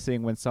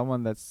embarrassing when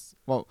someone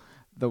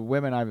the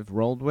women I've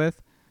rolled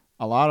with,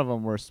 a lot of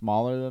them were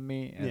smaller than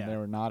me and Yeah. they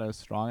were not as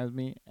strong as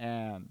me,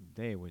 and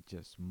they would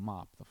just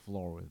mop the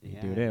floor with me,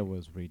 dude. Yeah. It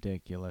was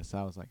ridiculous.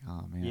 I was like,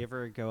 oh man. You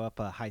ever go up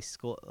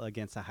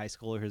against a high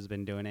schooler who's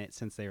been doing it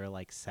since they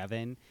were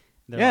 7?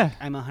 They're Yeah.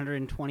 I'm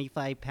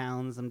 125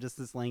 pounds. I'm just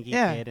this lanky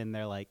Yeah. kid, and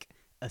they're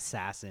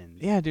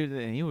assassins. Yeah, dude,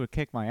 and he would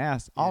kick my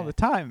ass all Yeah. the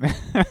time.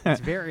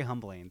 It's very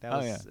humbling. That Oh,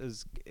 was yeah. it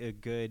was a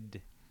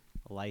good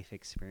life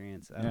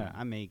experience. Yeah.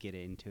 I may get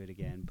into it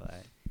again,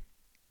 but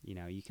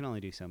you can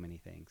only do so many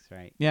things,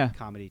 right? Yeah.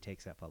 Comedy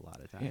takes up a lot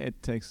of time.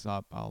 It takes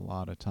up a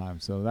lot of time.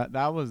 So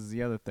that was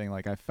the other thing.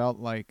 I felt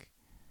like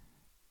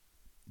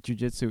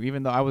jiu-jitsu,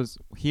 even though I was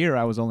here,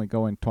 I was only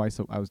going twice.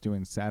 I was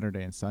doing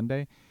Saturday and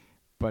Sunday,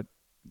 but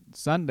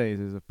Sundays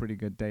is a pretty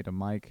good day to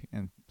mic,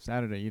 and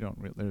Saturday you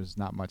don't. There's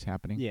not much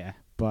happening. Yeah.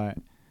 But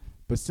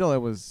But still, it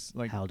was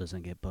like Hal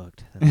doesn't get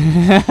booked.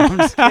 I'm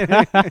just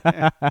kidding.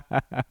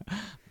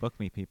 book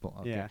me, people.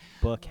 Okay. Yeah,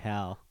 book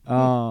Hal.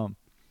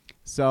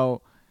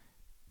 So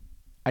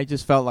I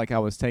just felt like I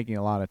was taking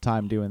a lot of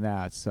time doing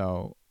that.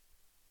 So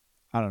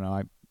I don't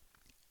know.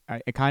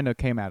 I it kind of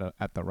came at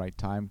the right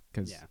time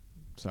because Yeah,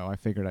 so I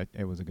figured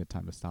it was a good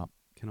time to stop.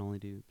 can only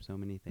do so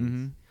many things.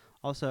 Mm-hmm.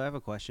 Also, I have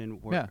a question.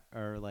 Yeah.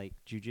 Are like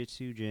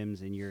jujitsu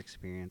gyms in your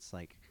experience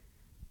like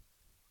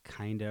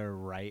kind of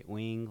right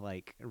wing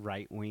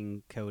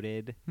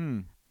coded?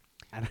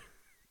 I don't-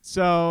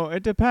 So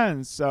it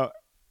depends. So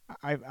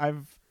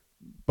I've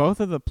both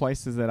of the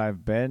places that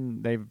I've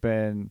been, they've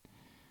been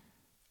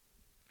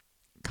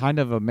kind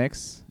of a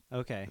mix.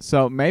 Okay.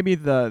 So maybe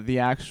the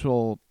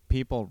actual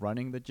people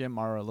running the gym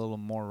are a little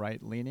more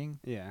right leaning,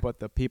 Yeah. but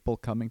the people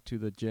coming to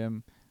the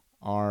gym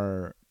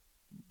are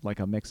like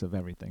a mix of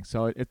everything.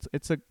 So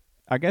it's a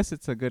I guess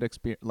it's a good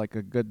experience, like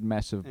a good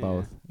mesh of Yeah.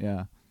 both.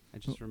 Yeah. I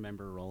just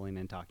remember rolling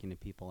and talking to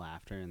people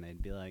after, and they'd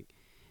be like,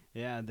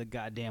 "Yeah, the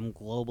goddamn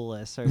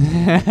globalists are."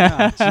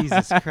 Oh,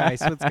 Jesus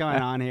Christ, what's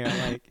going on here?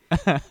 Like,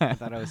 I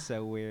thought it was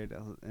so weird,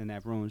 and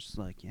everyone was just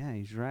like, "Yeah,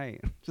 he's right."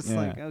 Just Yeah.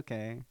 like,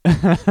 okay,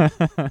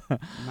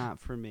 not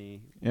for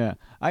me. Yeah.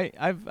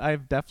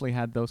 I've definitely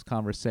had those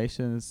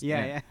conversations. Yeah,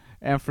 and, yeah.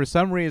 and for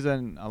some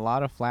reason, a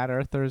lot of flat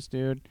earthers,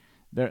 dude.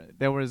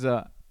 There was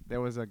a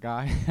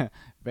guy,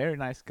 very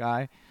nice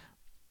guy,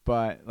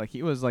 but like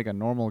he was like a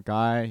normal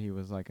guy. He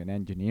was like an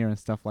engineer and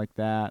stuff like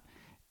that.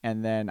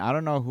 And then I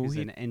don't know who He's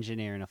an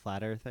engineer and a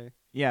flat earther.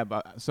 yeah,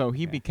 but so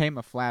he Okay. became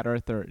a flat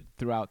earther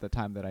throughout the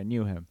time that I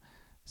knew him.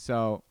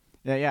 So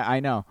yeah, I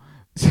know.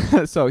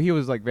 So he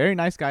was like very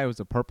nice guy. He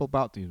was a purple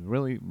belt. He was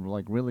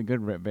really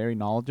good, very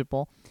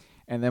knowledgeable.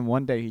 And then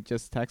one day he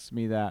just texted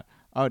me that,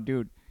 "Oh,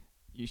 dude,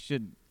 you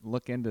should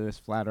look into this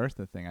flat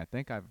earther thing. I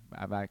think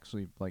I've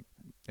actually like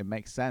it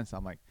makes sense."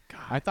 I'm like,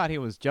 I thought he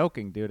was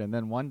joking, dude. And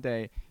then one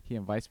day he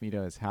invites me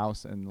to his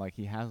house and like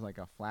he has like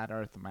a flat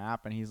earth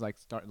map and he's like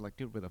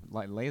dude with a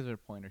like laser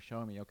pointer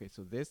showing me, okay,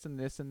 so this and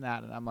this and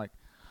that, and I'm like,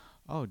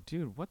 oh,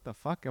 dude, what the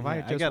fuck have I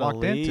Yeah, just gotta walked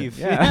leave.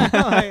 into? Yeah.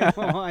 Like,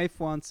 my wife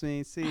wants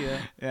me. See ya.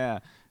 Yeah.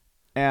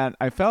 And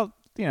I felt,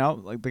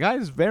 like the guy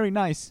is very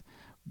nice,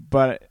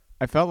 but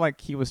I felt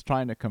like he was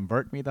trying to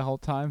convert me the whole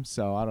time,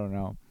 so I don't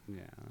know.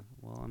 Yeah.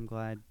 Well, I'm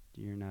glad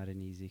you're not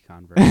an easy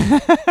convert.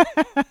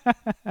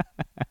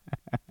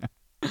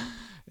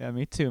 Yeah,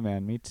 me too,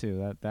 man. Me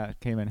too. That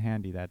came in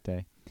handy that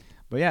day.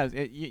 But yeah,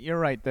 you're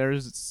right.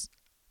 There's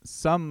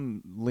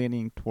some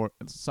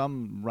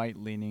right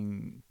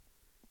leaning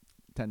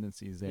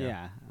tendencies there.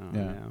 Yeah. I don't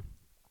know.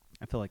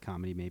 I feel like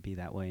comedy may be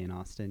that way in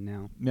Austin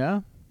now.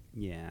 Yeah.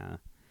 Yeah.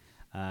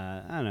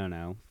 I don't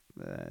know.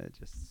 I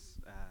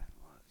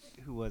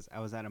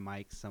was at a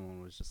mic. Someone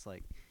was just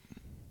like,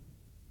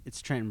 it's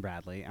Trenton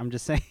Bradley. I'm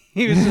just saying.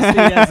 He has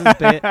this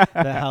bit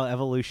that how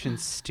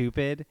evolution's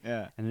stupid.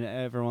 Yeah. And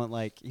everyone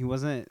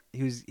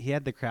he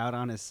had the crowd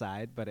on his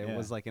side, but it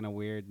was like in a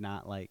weird,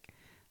 not like, it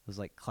was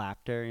like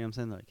clapter, you know what I'm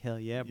saying? Like, hell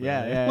yeah, bro.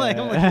 Yeah. Like,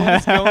 I'm like, what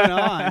is going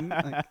on?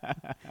 Like,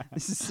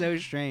 this is so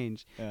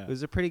strange. Yeah. It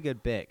was a pretty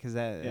good bit because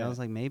Yeah. I was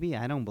like, maybe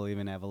I don't believe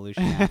in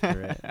evolution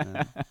after it.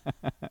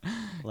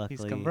 Luckily,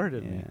 He's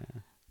converted me.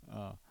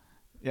 yeah.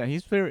 Yeah,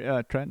 he's very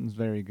Trenton's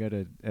very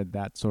good at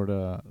that sort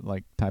of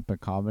like type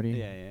of comedy.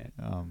 Yeah.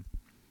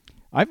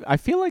 I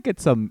feel like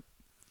from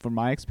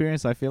my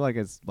experience, I feel like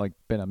it's like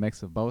been a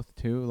mix of both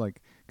too.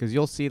 Like, cause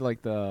you'll see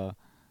like I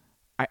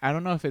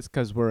don't know if it's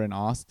cause we're in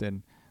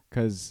Austin,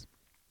 cause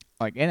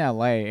like in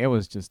LA it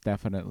was just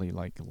definitely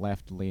like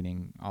left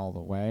leaning all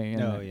the way.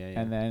 And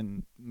And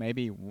then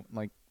maybe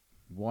like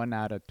 1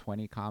 out of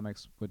 20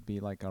 comics would be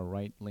like a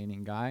right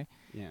leaning guy.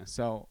 Yeah.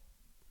 So,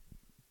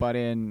 but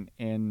in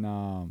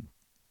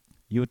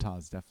Utah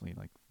is definitely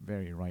like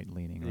very right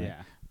leaning, right?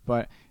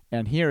 Yeah.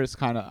 And here is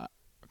kind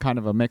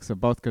of a mix of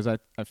both because I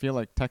feel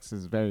like Texas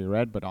is very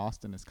red, but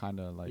Austin is kind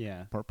of like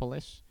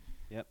purplish.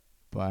 Yep.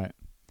 But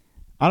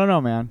I don't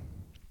know, man.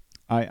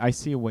 I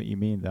see what you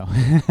mean though.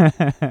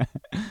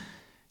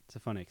 It's a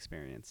fun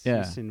experience.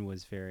 Yeah. Houston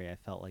was I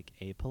felt like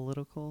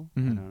apolitical.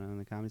 Mhm. I don't know, in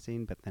the comedy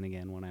scene. But then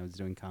again, when I was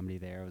doing comedy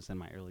there, I was in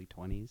my early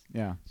 20s.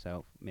 Yeah.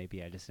 So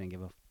maybe I just didn't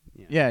give a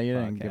You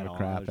didn't fuck give at a all.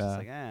 crap. I was just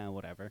like,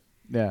 whatever.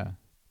 Yeah.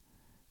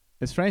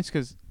 It's strange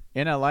because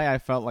in LA I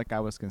felt like I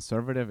was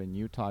conservative. In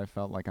Utah I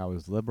felt like I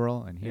was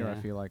liberal, and here I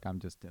feel like I'm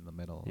just in the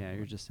middle. Yeah,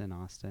 you're just in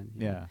Austin.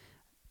 Yeah.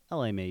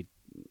 LA may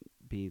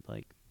be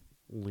like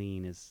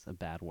lean is a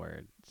bad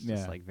word. It's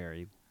just like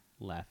very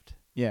left.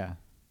 Yeah.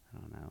 I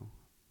don't know.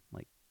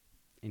 Like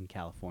in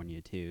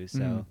California too.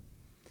 So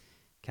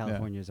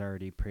California's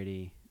already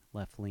pretty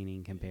left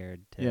leaning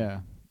compared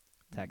to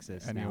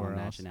Texas. Anywhere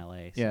now else. imagine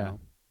LA. So Yeah.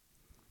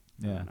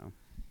 I don't know.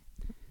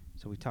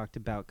 So we talked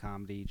about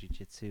comedy,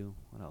 jiu-jitsu.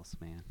 What else,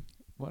 man?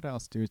 What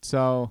else, dude?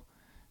 So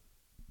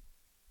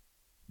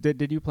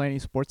did you play any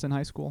sports in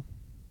high school?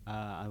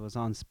 I was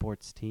on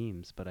sports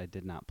teams, but I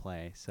did not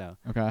play. So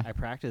Okay. I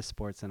practiced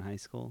sports in high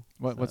school.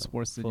 What so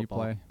sports did you football.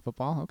 play?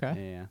 Football?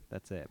 Okay. Yeah,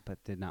 that's it.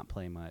 But did not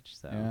play much.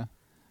 So Yeah.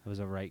 I was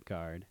a right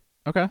guard.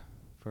 Okay.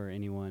 For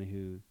anyone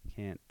who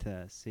can't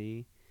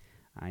see,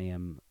 I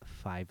am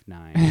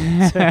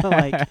 5'9". So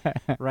like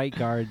right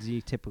guards,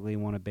 you typically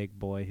want a big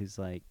boy who's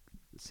like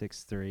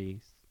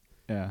 6'3",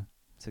 Yeah.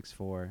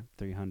 6'4",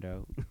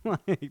 300.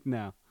 Like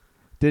no.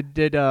 Did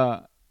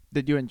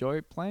you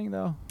enjoy playing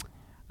though?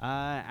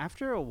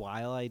 After a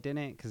while, I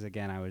didn't, because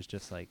again, I was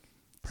just like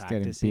Just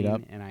getting beat up.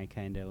 practicing, and I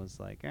kind of was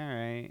like, all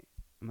right,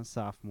 I'm a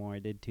sophomore. I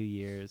did 2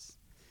 years.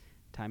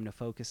 Time to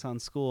focus on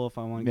school if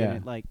I want to get Yeah.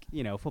 it. Like,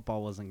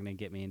 football wasn't going to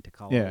get me into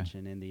college,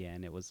 and in the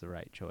end, it was the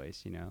right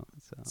choice.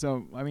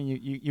 So I mean,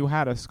 you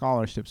had a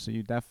scholarship, so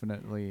you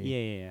Yeah,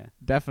 yeah.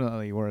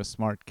 definitely were a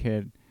smart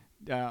kid.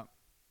 Uh,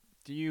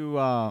 do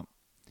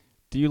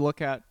you look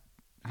at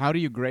how do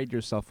you grade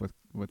yourself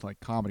with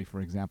like comedy,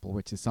 for example,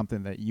 which is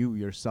something that you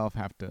yourself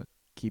have to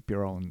keep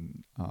your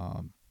own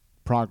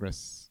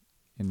progress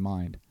in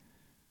mind?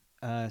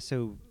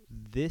 So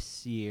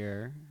this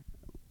year,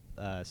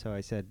 so I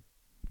said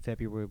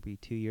February will be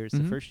 2 years.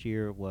 Mhm. The first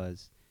year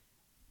was,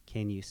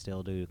 can you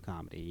still do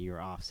comedy?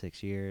 You're off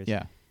 6 years.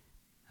 Yeah.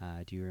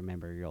 Do you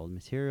remember your old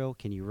material?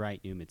 Can you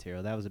write new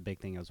material? That was a big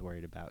thing I was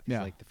worried about. 'Cause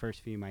Yeah. like the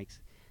first few mics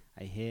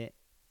I hit,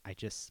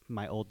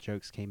 my old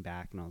jokes came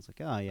back, and I was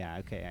like, oh yeah,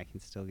 okay, I can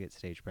still get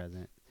stage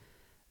present.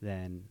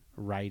 Then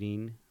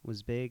writing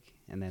was big,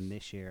 and then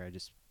this year I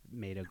just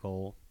made a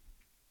goal,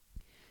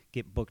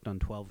 get booked on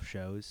 12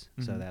 shows.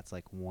 So Mhm. that's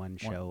like one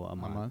show a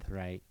month,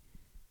 right?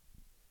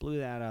 Blew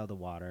that out of the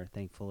water,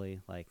 thankfully.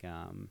 Like,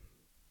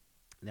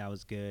 that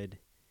was good.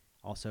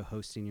 Also,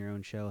 hosting your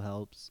own show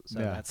helps. So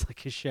Yeah. that's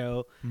like a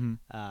show. Mhm.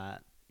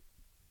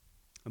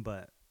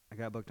 But I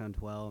got booked on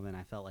 12, and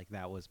I felt like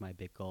that was my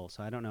big goal.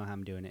 So I don't know how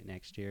I'm doing it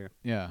next year.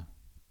 Yeah.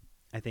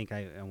 I think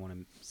I want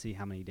to see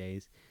how many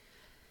days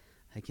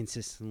I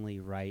consistently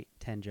write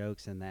 10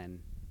 jokes, and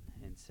then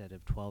instead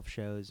of 12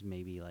 shows,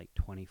 maybe like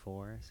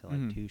 24. So like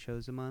Mhm. 2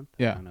 shows a month.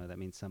 Yeah. I don't know. That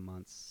means some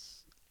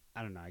months,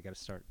 I don't know. I got to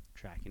start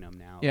tracking them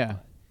now. Yeah.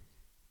 But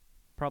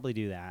probably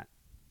do that.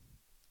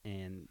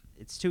 And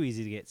it's too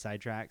easy to get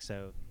sidetracked.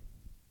 So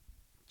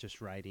just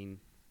writing,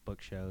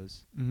 book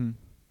shows. Mhm.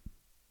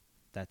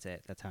 That's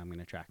it. That's how I'm going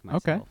to track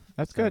myself. Okay,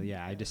 that's So, good.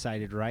 Yeah, I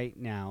decided right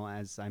now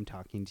as I'm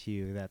talking to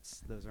you,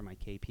 those are my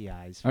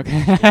KPIs.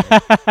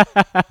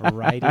 Okay.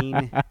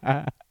 Writing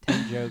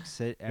 10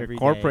 jokes every Your day.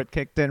 corporate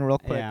kicked in real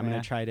quick. Yeah, I'm man.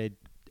 going to try to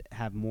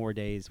have more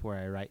days where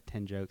I write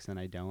 10 jokes than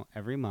I don't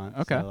every month.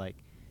 Okay. So like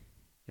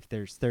if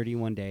there's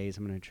 31 days,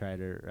 I'm going to try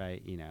to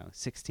write,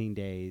 16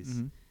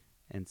 days. Mhm.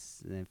 And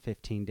then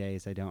 15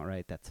 days I don't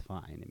write. That's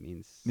fine. It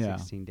means Yeah.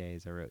 16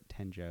 days I wrote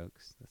 10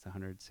 jokes. That's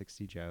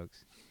 160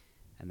 jokes.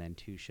 And then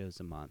 2 shows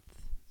a month.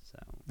 So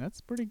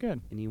That's pretty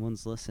good.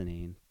 anyone's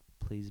listening,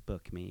 please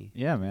book me.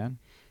 Yeah, man.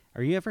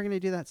 Are you ever going to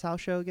do that South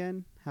show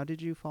again? How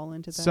did you fall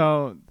into that?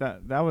 So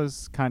that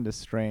was kind of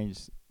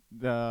strange.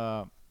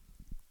 I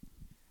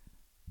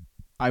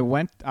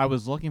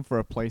was looking for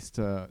a place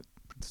to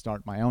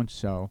start my own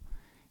show,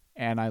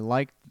 and I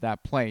liked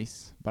that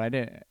place, but I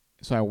didn't.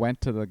 So I went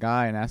to the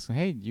guy and asked him,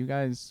 "Hey, would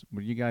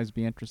you guys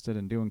be interested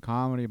in doing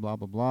comedy? Blah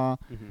blah blah."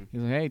 Mhm.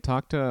 He's like,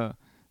 "Hey,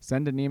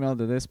 send an email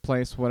to this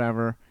place,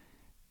 whatever."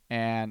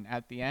 And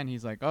at the end,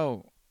 he's like,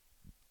 "Oh,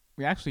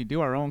 we actually do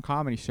our own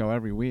comedy show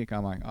every week."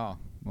 I'm like, "Oh,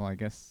 well, I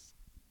guess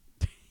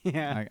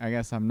Yeah. I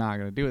guess I'm not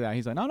gonna do that."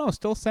 He's like, "No,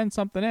 still send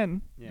something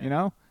in.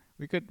 Yeah.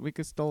 We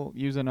could still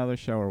use another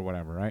show or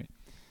whatever, right?"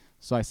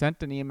 So I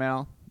sent an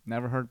email,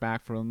 never heard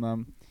back from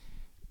them,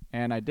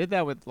 and I did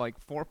that with like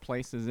 4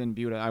 places in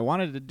Buda. I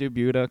wanted to do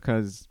Buda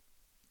because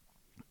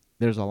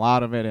there's a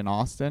lot of it in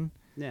Austin,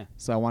 Yeah.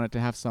 so I wanted to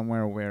have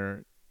somewhere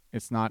where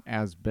it's not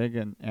as big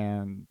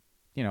and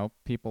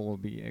people will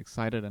be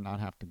excited and not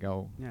have to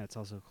go. Yeah, it's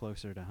also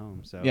closer to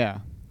home. So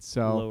Yeah,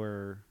 so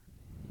lower,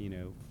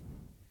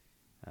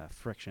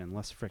 friction.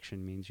 Less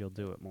friction means you'll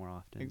do it more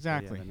often. So,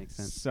 exactly. yeah, that makes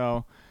sense.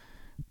 So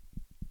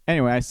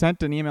anyway, I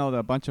sent an email to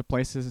a bunch of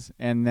places,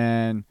 and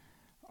then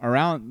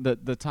around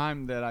the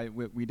time that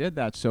we did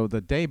that show,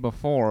 the day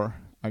before,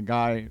 the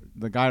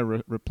guy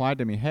replied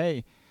to me,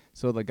 "Hey,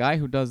 so the guy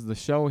who does the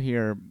show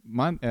here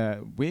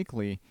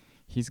weekly,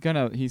 he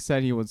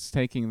said he was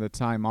taking the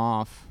time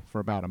off for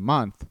about a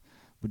month.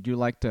 Would you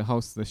like to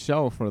host the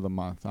show for the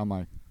month?" I'm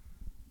like,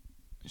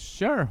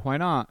 "Sure, why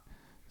not?"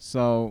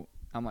 So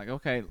I'm like,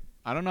 "Okay,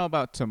 I don't know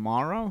about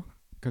tomorrow,"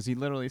 because he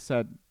literally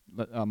said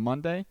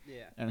Monday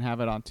Yeah. and have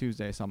it on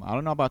Tuesday. So I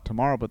don't know about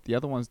tomorrow, but the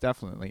other ones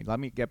definitely. Let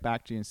me get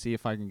back to you and see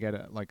if I can get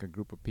a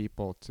group of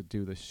people to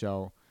do the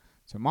show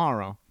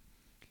tomorrow.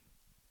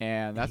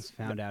 And that's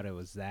found out it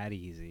was that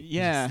easy.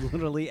 Yeah. Just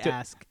literally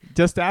ask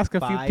just ask a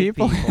few 5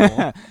 people,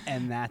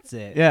 and that's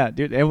it. Yeah,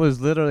 dude, it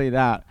was literally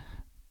that.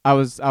 I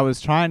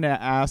was trying to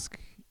ask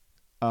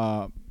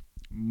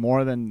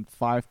more than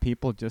 5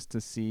 people just to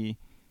see,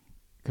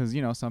 because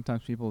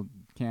sometimes people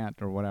can't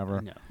or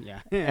whatever. No. Yeah.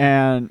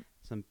 And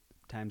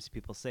sometimes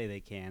people say they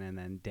can, and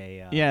then day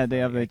of.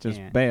 they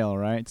just bail,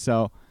 right?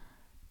 So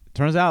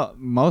turns out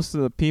most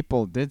of the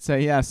people did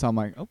say yes. So I'm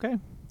like, okay,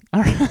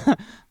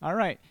 all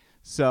right.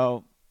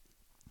 So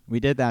we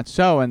did that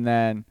show, and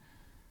then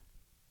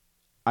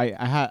I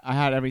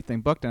had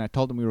everything booked, and I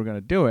told them we were going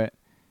to do it.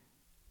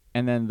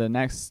 And then the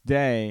next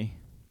day,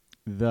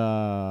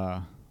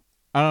 the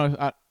I don't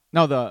know.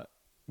 No,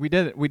 we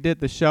did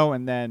the show,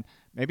 and then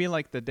maybe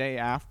like the day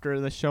after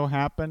the show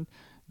happened,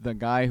 the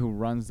guy who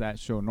runs that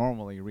show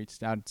normally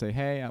reached out and say,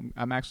 "Hey,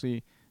 I'm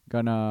actually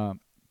gonna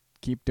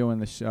keep doing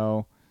the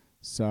show,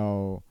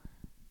 so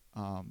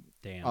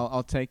Damn.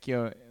 I'll take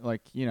you,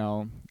 like,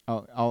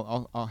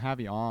 I'll have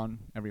you on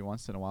every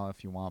once in a while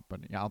if you want,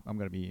 but yeah, I'm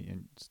gonna be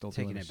still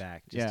doing Taking it this."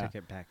 back. Just Yeah, took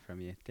it back from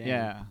you. Damn.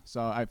 yeah.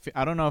 So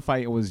I don't know if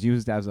I was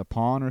used as a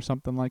pawn or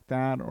something like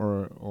that,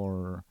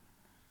 or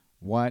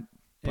what.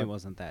 It But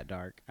wasn't that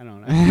dark. I don't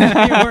know.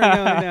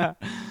 No.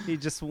 He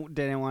just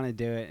didn't want to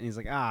do it, and he's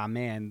like, "Ah,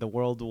 man, the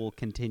world will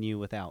continue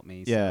without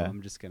me, so Yeah.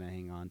 I'm just gonna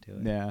hang on to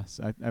it." Yeah,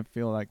 so I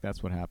feel like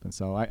that's what happened.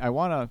 So I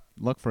want to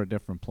look for a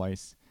different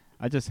place.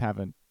 I just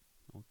haven't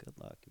Well, good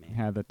luck, man.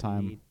 had the You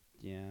time.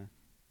 yeah.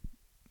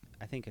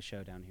 I think a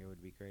show down here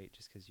would be great,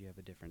 just because you have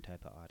a different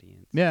type of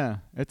audience. Yeah,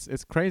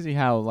 it's crazy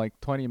how like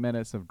 20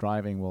 minutes of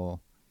driving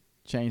will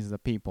change the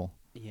people.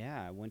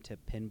 Yeah, I went to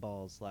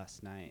Pinballs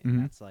last night, Mhm. and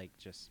that's like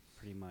just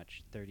pretty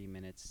much 30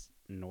 minutes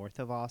north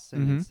of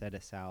Austin Mhm. instead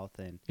of south,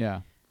 and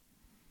Yeah.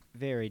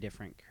 very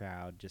different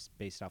crowd just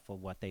based off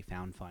of what they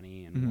found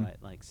funny and Mhm.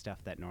 what like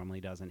stuff that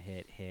normally doesn't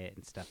hit,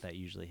 and stuff that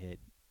usually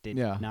did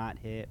Yeah. not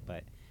hit.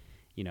 But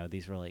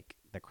these were like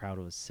the crowd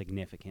was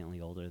significantly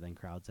older than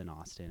crowds in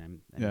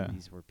Austin. Yeah.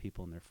 These were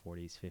people in their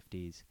 40s,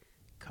 50s,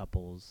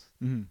 couples.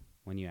 Mhm.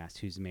 When you asked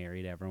who's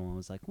married, everyone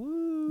was like,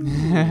 "Woo!"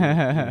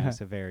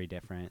 So very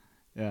different.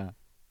 Yeah.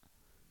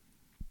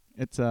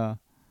 It's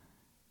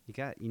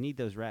You need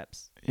those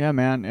reps. yeah,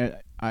 man.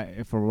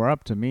 If it were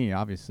up to me,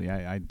 obviously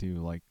I do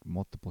like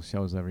multiple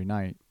shows every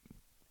night.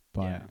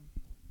 But Yeah.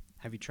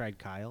 Have you tried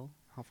Kyle?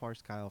 How far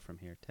is Kyle from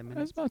here? 10 it's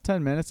minutes? about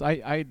 10 minutes.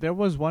 There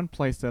was one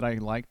place that I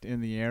liked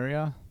in the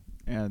area,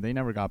 and they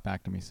never got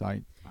back to me. So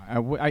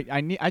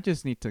I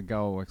just need to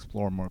go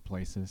explore more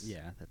places.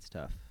 Yeah, that's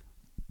tough.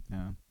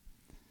 Yeah.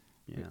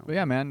 Yeah. But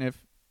yeah, man,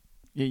 if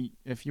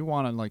you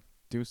want to like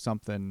do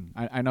something,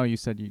 I know you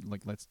said you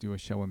like let's do a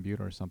show in Butte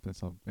or something.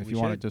 So if We you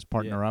want to should, just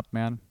partner yeah. up,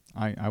 man,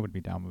 I would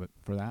be down with it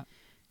for that.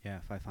 Yeah,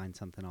 if I find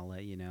something, I'll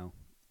let you know.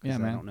 Yeah,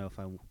 'Cause I man. don't know if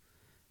I would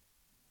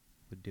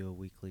do a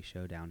weekly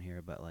show down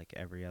here, but like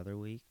every other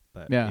week.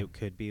 But Yeah. it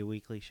could be a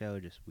weekly show.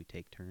 Just we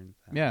take turns.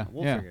 I don't Yeah, know.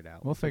 We'll yeah. figure it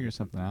out. We'll figure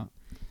something out.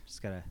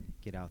 Just gotta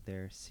get out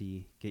there,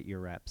 get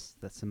your reps.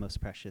 That's the most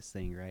precious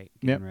thing, right?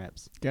 Yep. Getting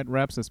reps. Get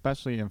reps,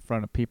 especially in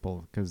front of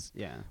people, because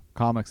Yeah.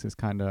 comics is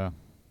kind of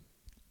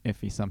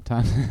iffy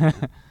sometimes.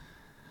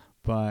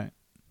 But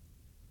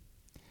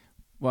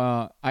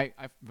well, I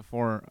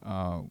before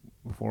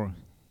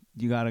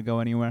you gotta go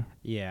anywhere.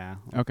 Yeah.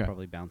 I'll Okay.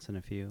 Probably bouncing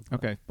a few.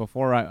 but Okay,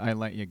 before I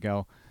let you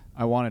go,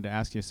 I wanted to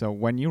ask you. So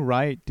when you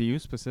write, do you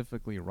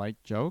specifically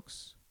write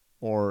jokes,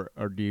 or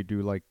do you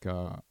do like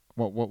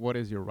what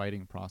is your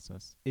writing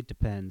process? It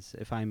depends.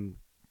 If I'm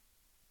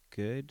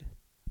good,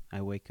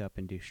 I wake up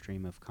and do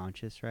stream of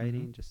conscious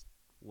writing, just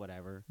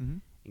whatever. Mm-hmm.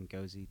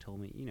 Ngozi told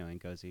me,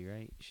 Ngozi,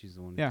 right? She's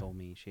the one Yeah. who told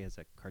me she has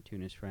a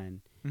cartoonist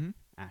friend, Mm-hmm.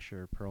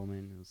 Asher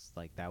Perlman. It was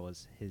like that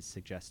was his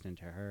suggestion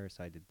to her,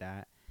 so I did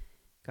that.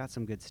 Got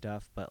some good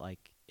stuff, but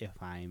like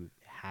if I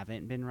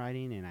haven't been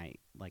writing and I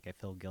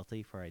feel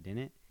guilty for I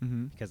didn't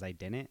Mm-hmm. because I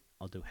didn't,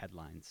 I'll do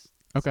headlines.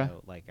 Okay.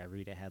 So like I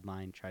read a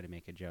headline, try to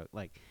make a joke,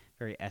 like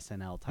very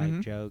SNL type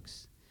Mhm.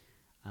 jokes.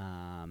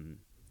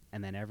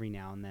 And then every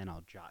now and then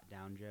I'll jot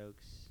down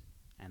jokes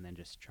and then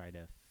just try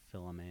to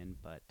fill them in.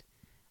 But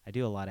I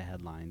do a lot of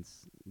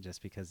headlines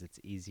just because it's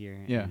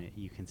easier. Yeah. And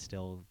you can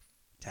still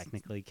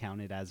technically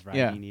count it as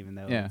Yeah. writing, even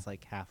though Yeah. it's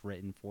like half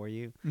written for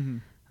you.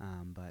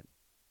 Mm-hmm. But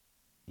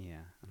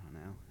yeah, I don't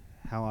know.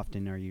 How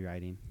often are you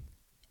writing?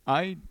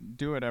 I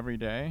do it every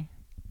day,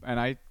 and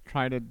I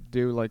try to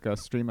do like a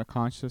stream of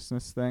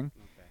consciousness thing,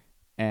 Okay.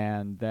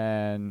 and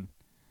then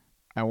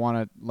I want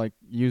to like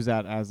use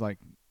that as like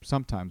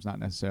sometimes, not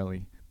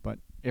necessarily, but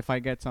if I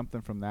get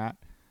something from that,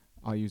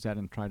 I'll use that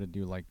and try to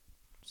do like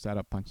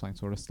setup punchline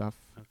sort of stuff,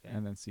 Okay.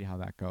 and then see how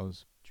that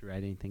goes. Did you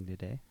write anything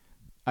today?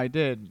 I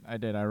did.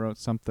 I wrote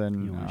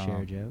something. You want to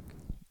share a joke?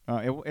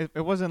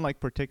 It wasn't like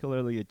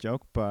particularly a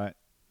joke, but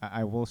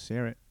I will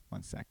share it.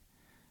 One sec.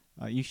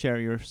 You share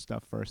your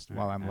stuff first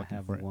while I'm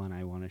looking for I have it. one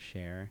I want to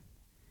share,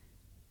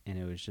 and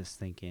it was just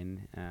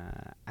thinking.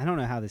 I don't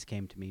know how this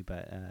came to me,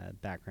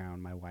 but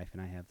background: my wife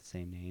and I have the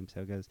same name.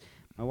 So it goes: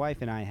 my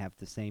wife and I have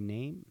the same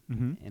name,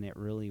 Mm-hmm. and it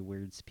really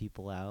weirds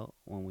people out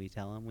when we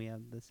tell them we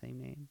have the same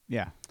name.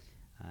 Yeah.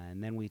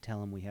 And then we tell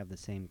them we have the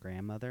same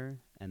grandmother,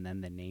 and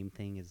then the name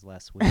thing is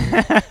less weird.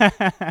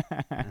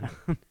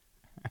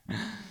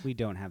 We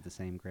don't have the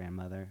same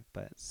grandmother,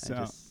 but So- I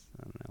don't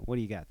know. What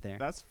do you got there?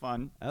 That's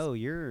fun. Oh,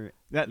 you're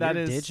That you're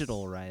is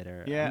digital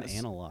writer. I'm Yes.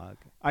 analog.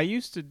 I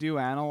used to do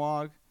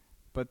analog,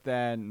 but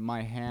then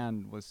my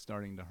hand was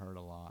starting to hurt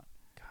a lot.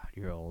 God,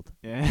 you're old.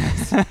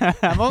 Yes.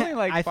 I'm only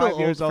like I 5 feel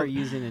years old old. for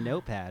using a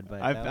notepad,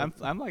 but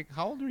I'm like,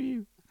 how old are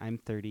you? I'm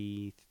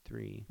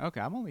 33. Okay,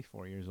 I'm only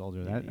 4 years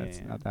older. Yeah, That's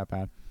yeah. not that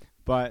bad.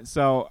 But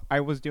so I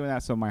was doing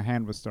that, so my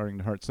hand was starting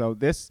to hurt. So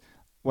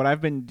what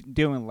I've been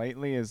doing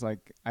lately is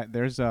like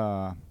there's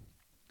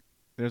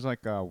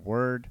like a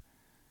word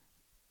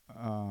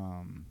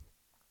um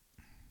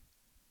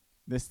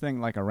this thing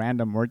like a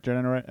random word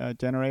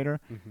generator,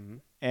 Mm-hmm.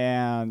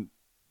 and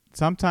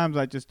sometimes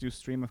I just do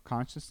stream of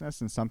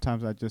consciousness, and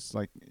sometimes I just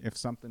like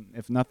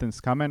if nothing's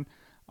coming,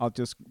 I'll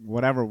just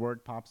whatever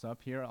word pops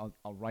up here,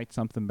 I'll write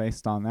something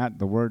based on that.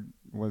 The word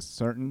was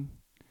certain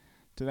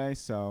today,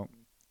 so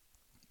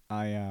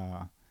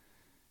I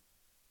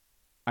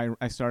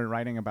I started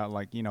writing about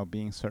like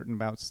being certain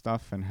about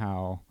stuff and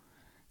how,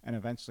 and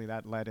eventually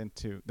that led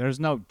into there's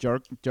no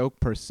joke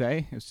per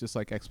se. It's just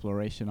like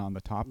exploration on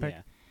the topic,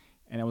 Yeah.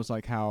 and it was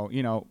like how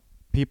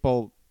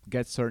people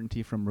get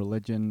certainty from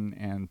religion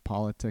and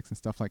politics and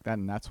stuff like that,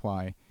 and that's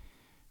why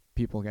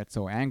people get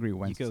so angry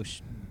when You go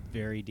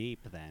very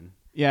deep then.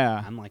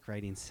 yeah. I'm like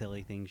writing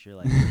silly things. You're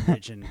like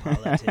religion,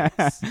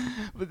 politics.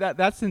 But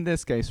that's in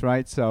this case,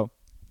 right? So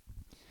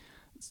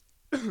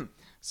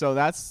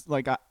that's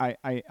like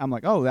I'm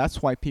like, oh,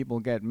 that's why people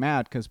get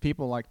mad, because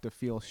people like to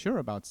feel sure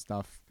about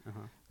stuff.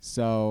 Uh-huh.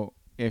 So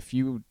if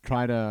you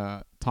try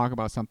to talk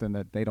about something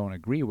that they don't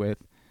agree with,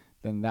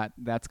 then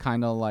that's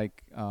kind of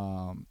like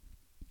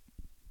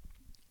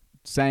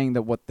saying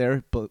that what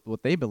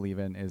they believe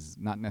in is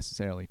not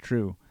necessarily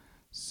true.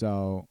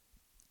 So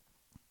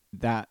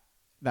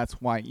that's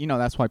why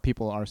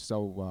people are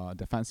so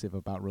defensive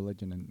about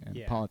religion and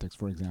Yeah. politics,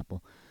 for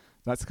example.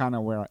 That's kind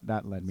of where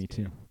that led me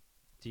to.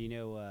 Do you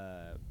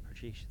know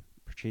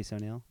Patrice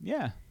O'Neill?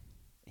 Yeah.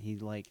 He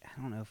like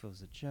I don't know if it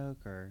was a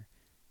joke or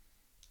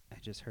I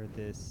just heard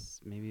this.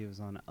 Maybe it was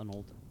on an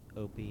old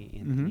Opie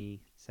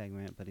Anthony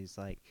segment, but he's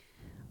like,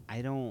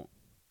 I don't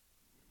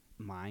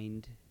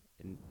mind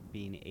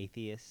being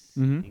atheist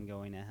and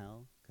going to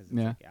hell because it's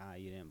like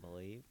you didn't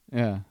believe.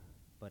 Yeah.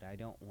 But I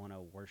don't want to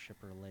worship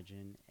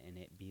religion and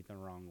it be the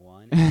wrong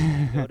one and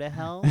then go to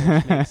hell,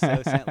 which makes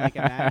so sense. Like,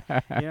 you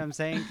know what I'm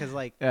saying? Because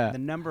like the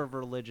number of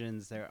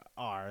religions there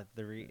are,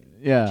 the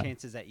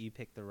chances that you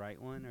pick the right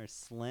one are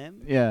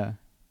slim. Yeah.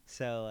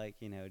 So like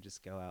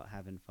just go out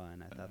having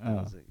fun. I thought that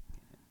was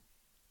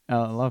I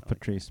love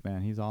Patrice,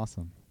 man. He's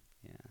awesome.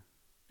 Yeah.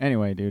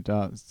 Anyway, dude,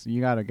 so you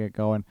gotta get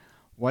going.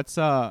 What's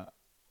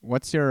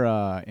your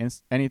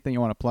anything you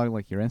want to plug,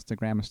 like your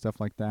Instagram and stuff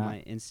like that?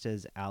 My Insta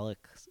is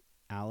Alex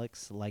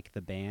like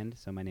the band.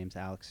 So my name's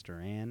Alex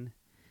Durán,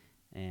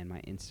 and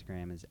my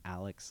Instagram is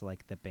Alex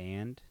like the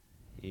band.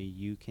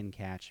 You can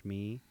catch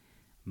me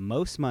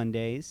most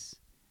Mondays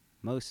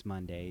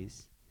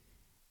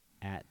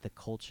at the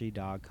Colchy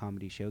Dog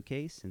Comedy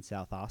Showcase in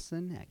South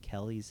Austin at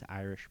Kelly's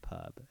Irish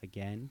Pub.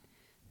 Again,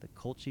 the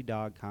Colchy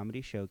Dog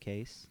Comedy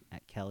Showcase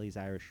at Kelly's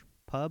Irish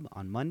Pub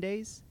on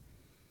Mondays.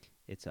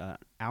 It's an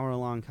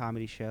hour-long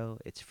comedy show.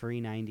 It's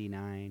free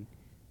 $99.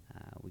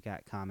 We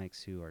got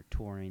comics who are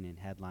touring and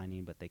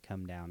headlining, but they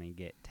come down and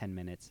get 10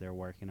 minutes they're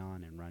working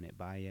on and run it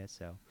by you.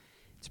 So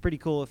it's pretty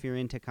cool if you're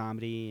into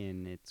comedy,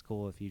 and it's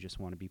cool if you just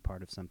want to be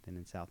part of something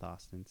in South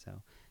Austin.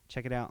 So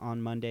check it out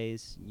on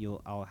Mondays.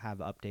 I'll have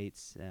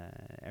updates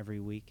every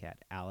week at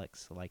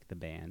Alex like the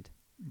band.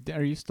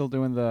 Are you still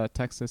doing the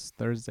Texas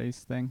Thursdays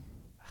thing?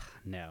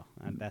 No,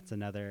 that's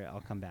another.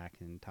 I'll come back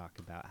and talk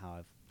about how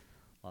I've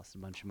lost a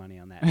bunch of money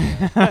on that.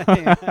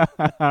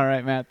 All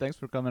right, Matt. Thanks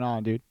for coming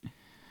on, dude.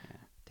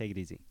 Take it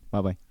easy.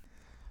 Bye-bye.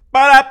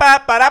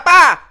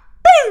 Ba-da-ba-ba-ba.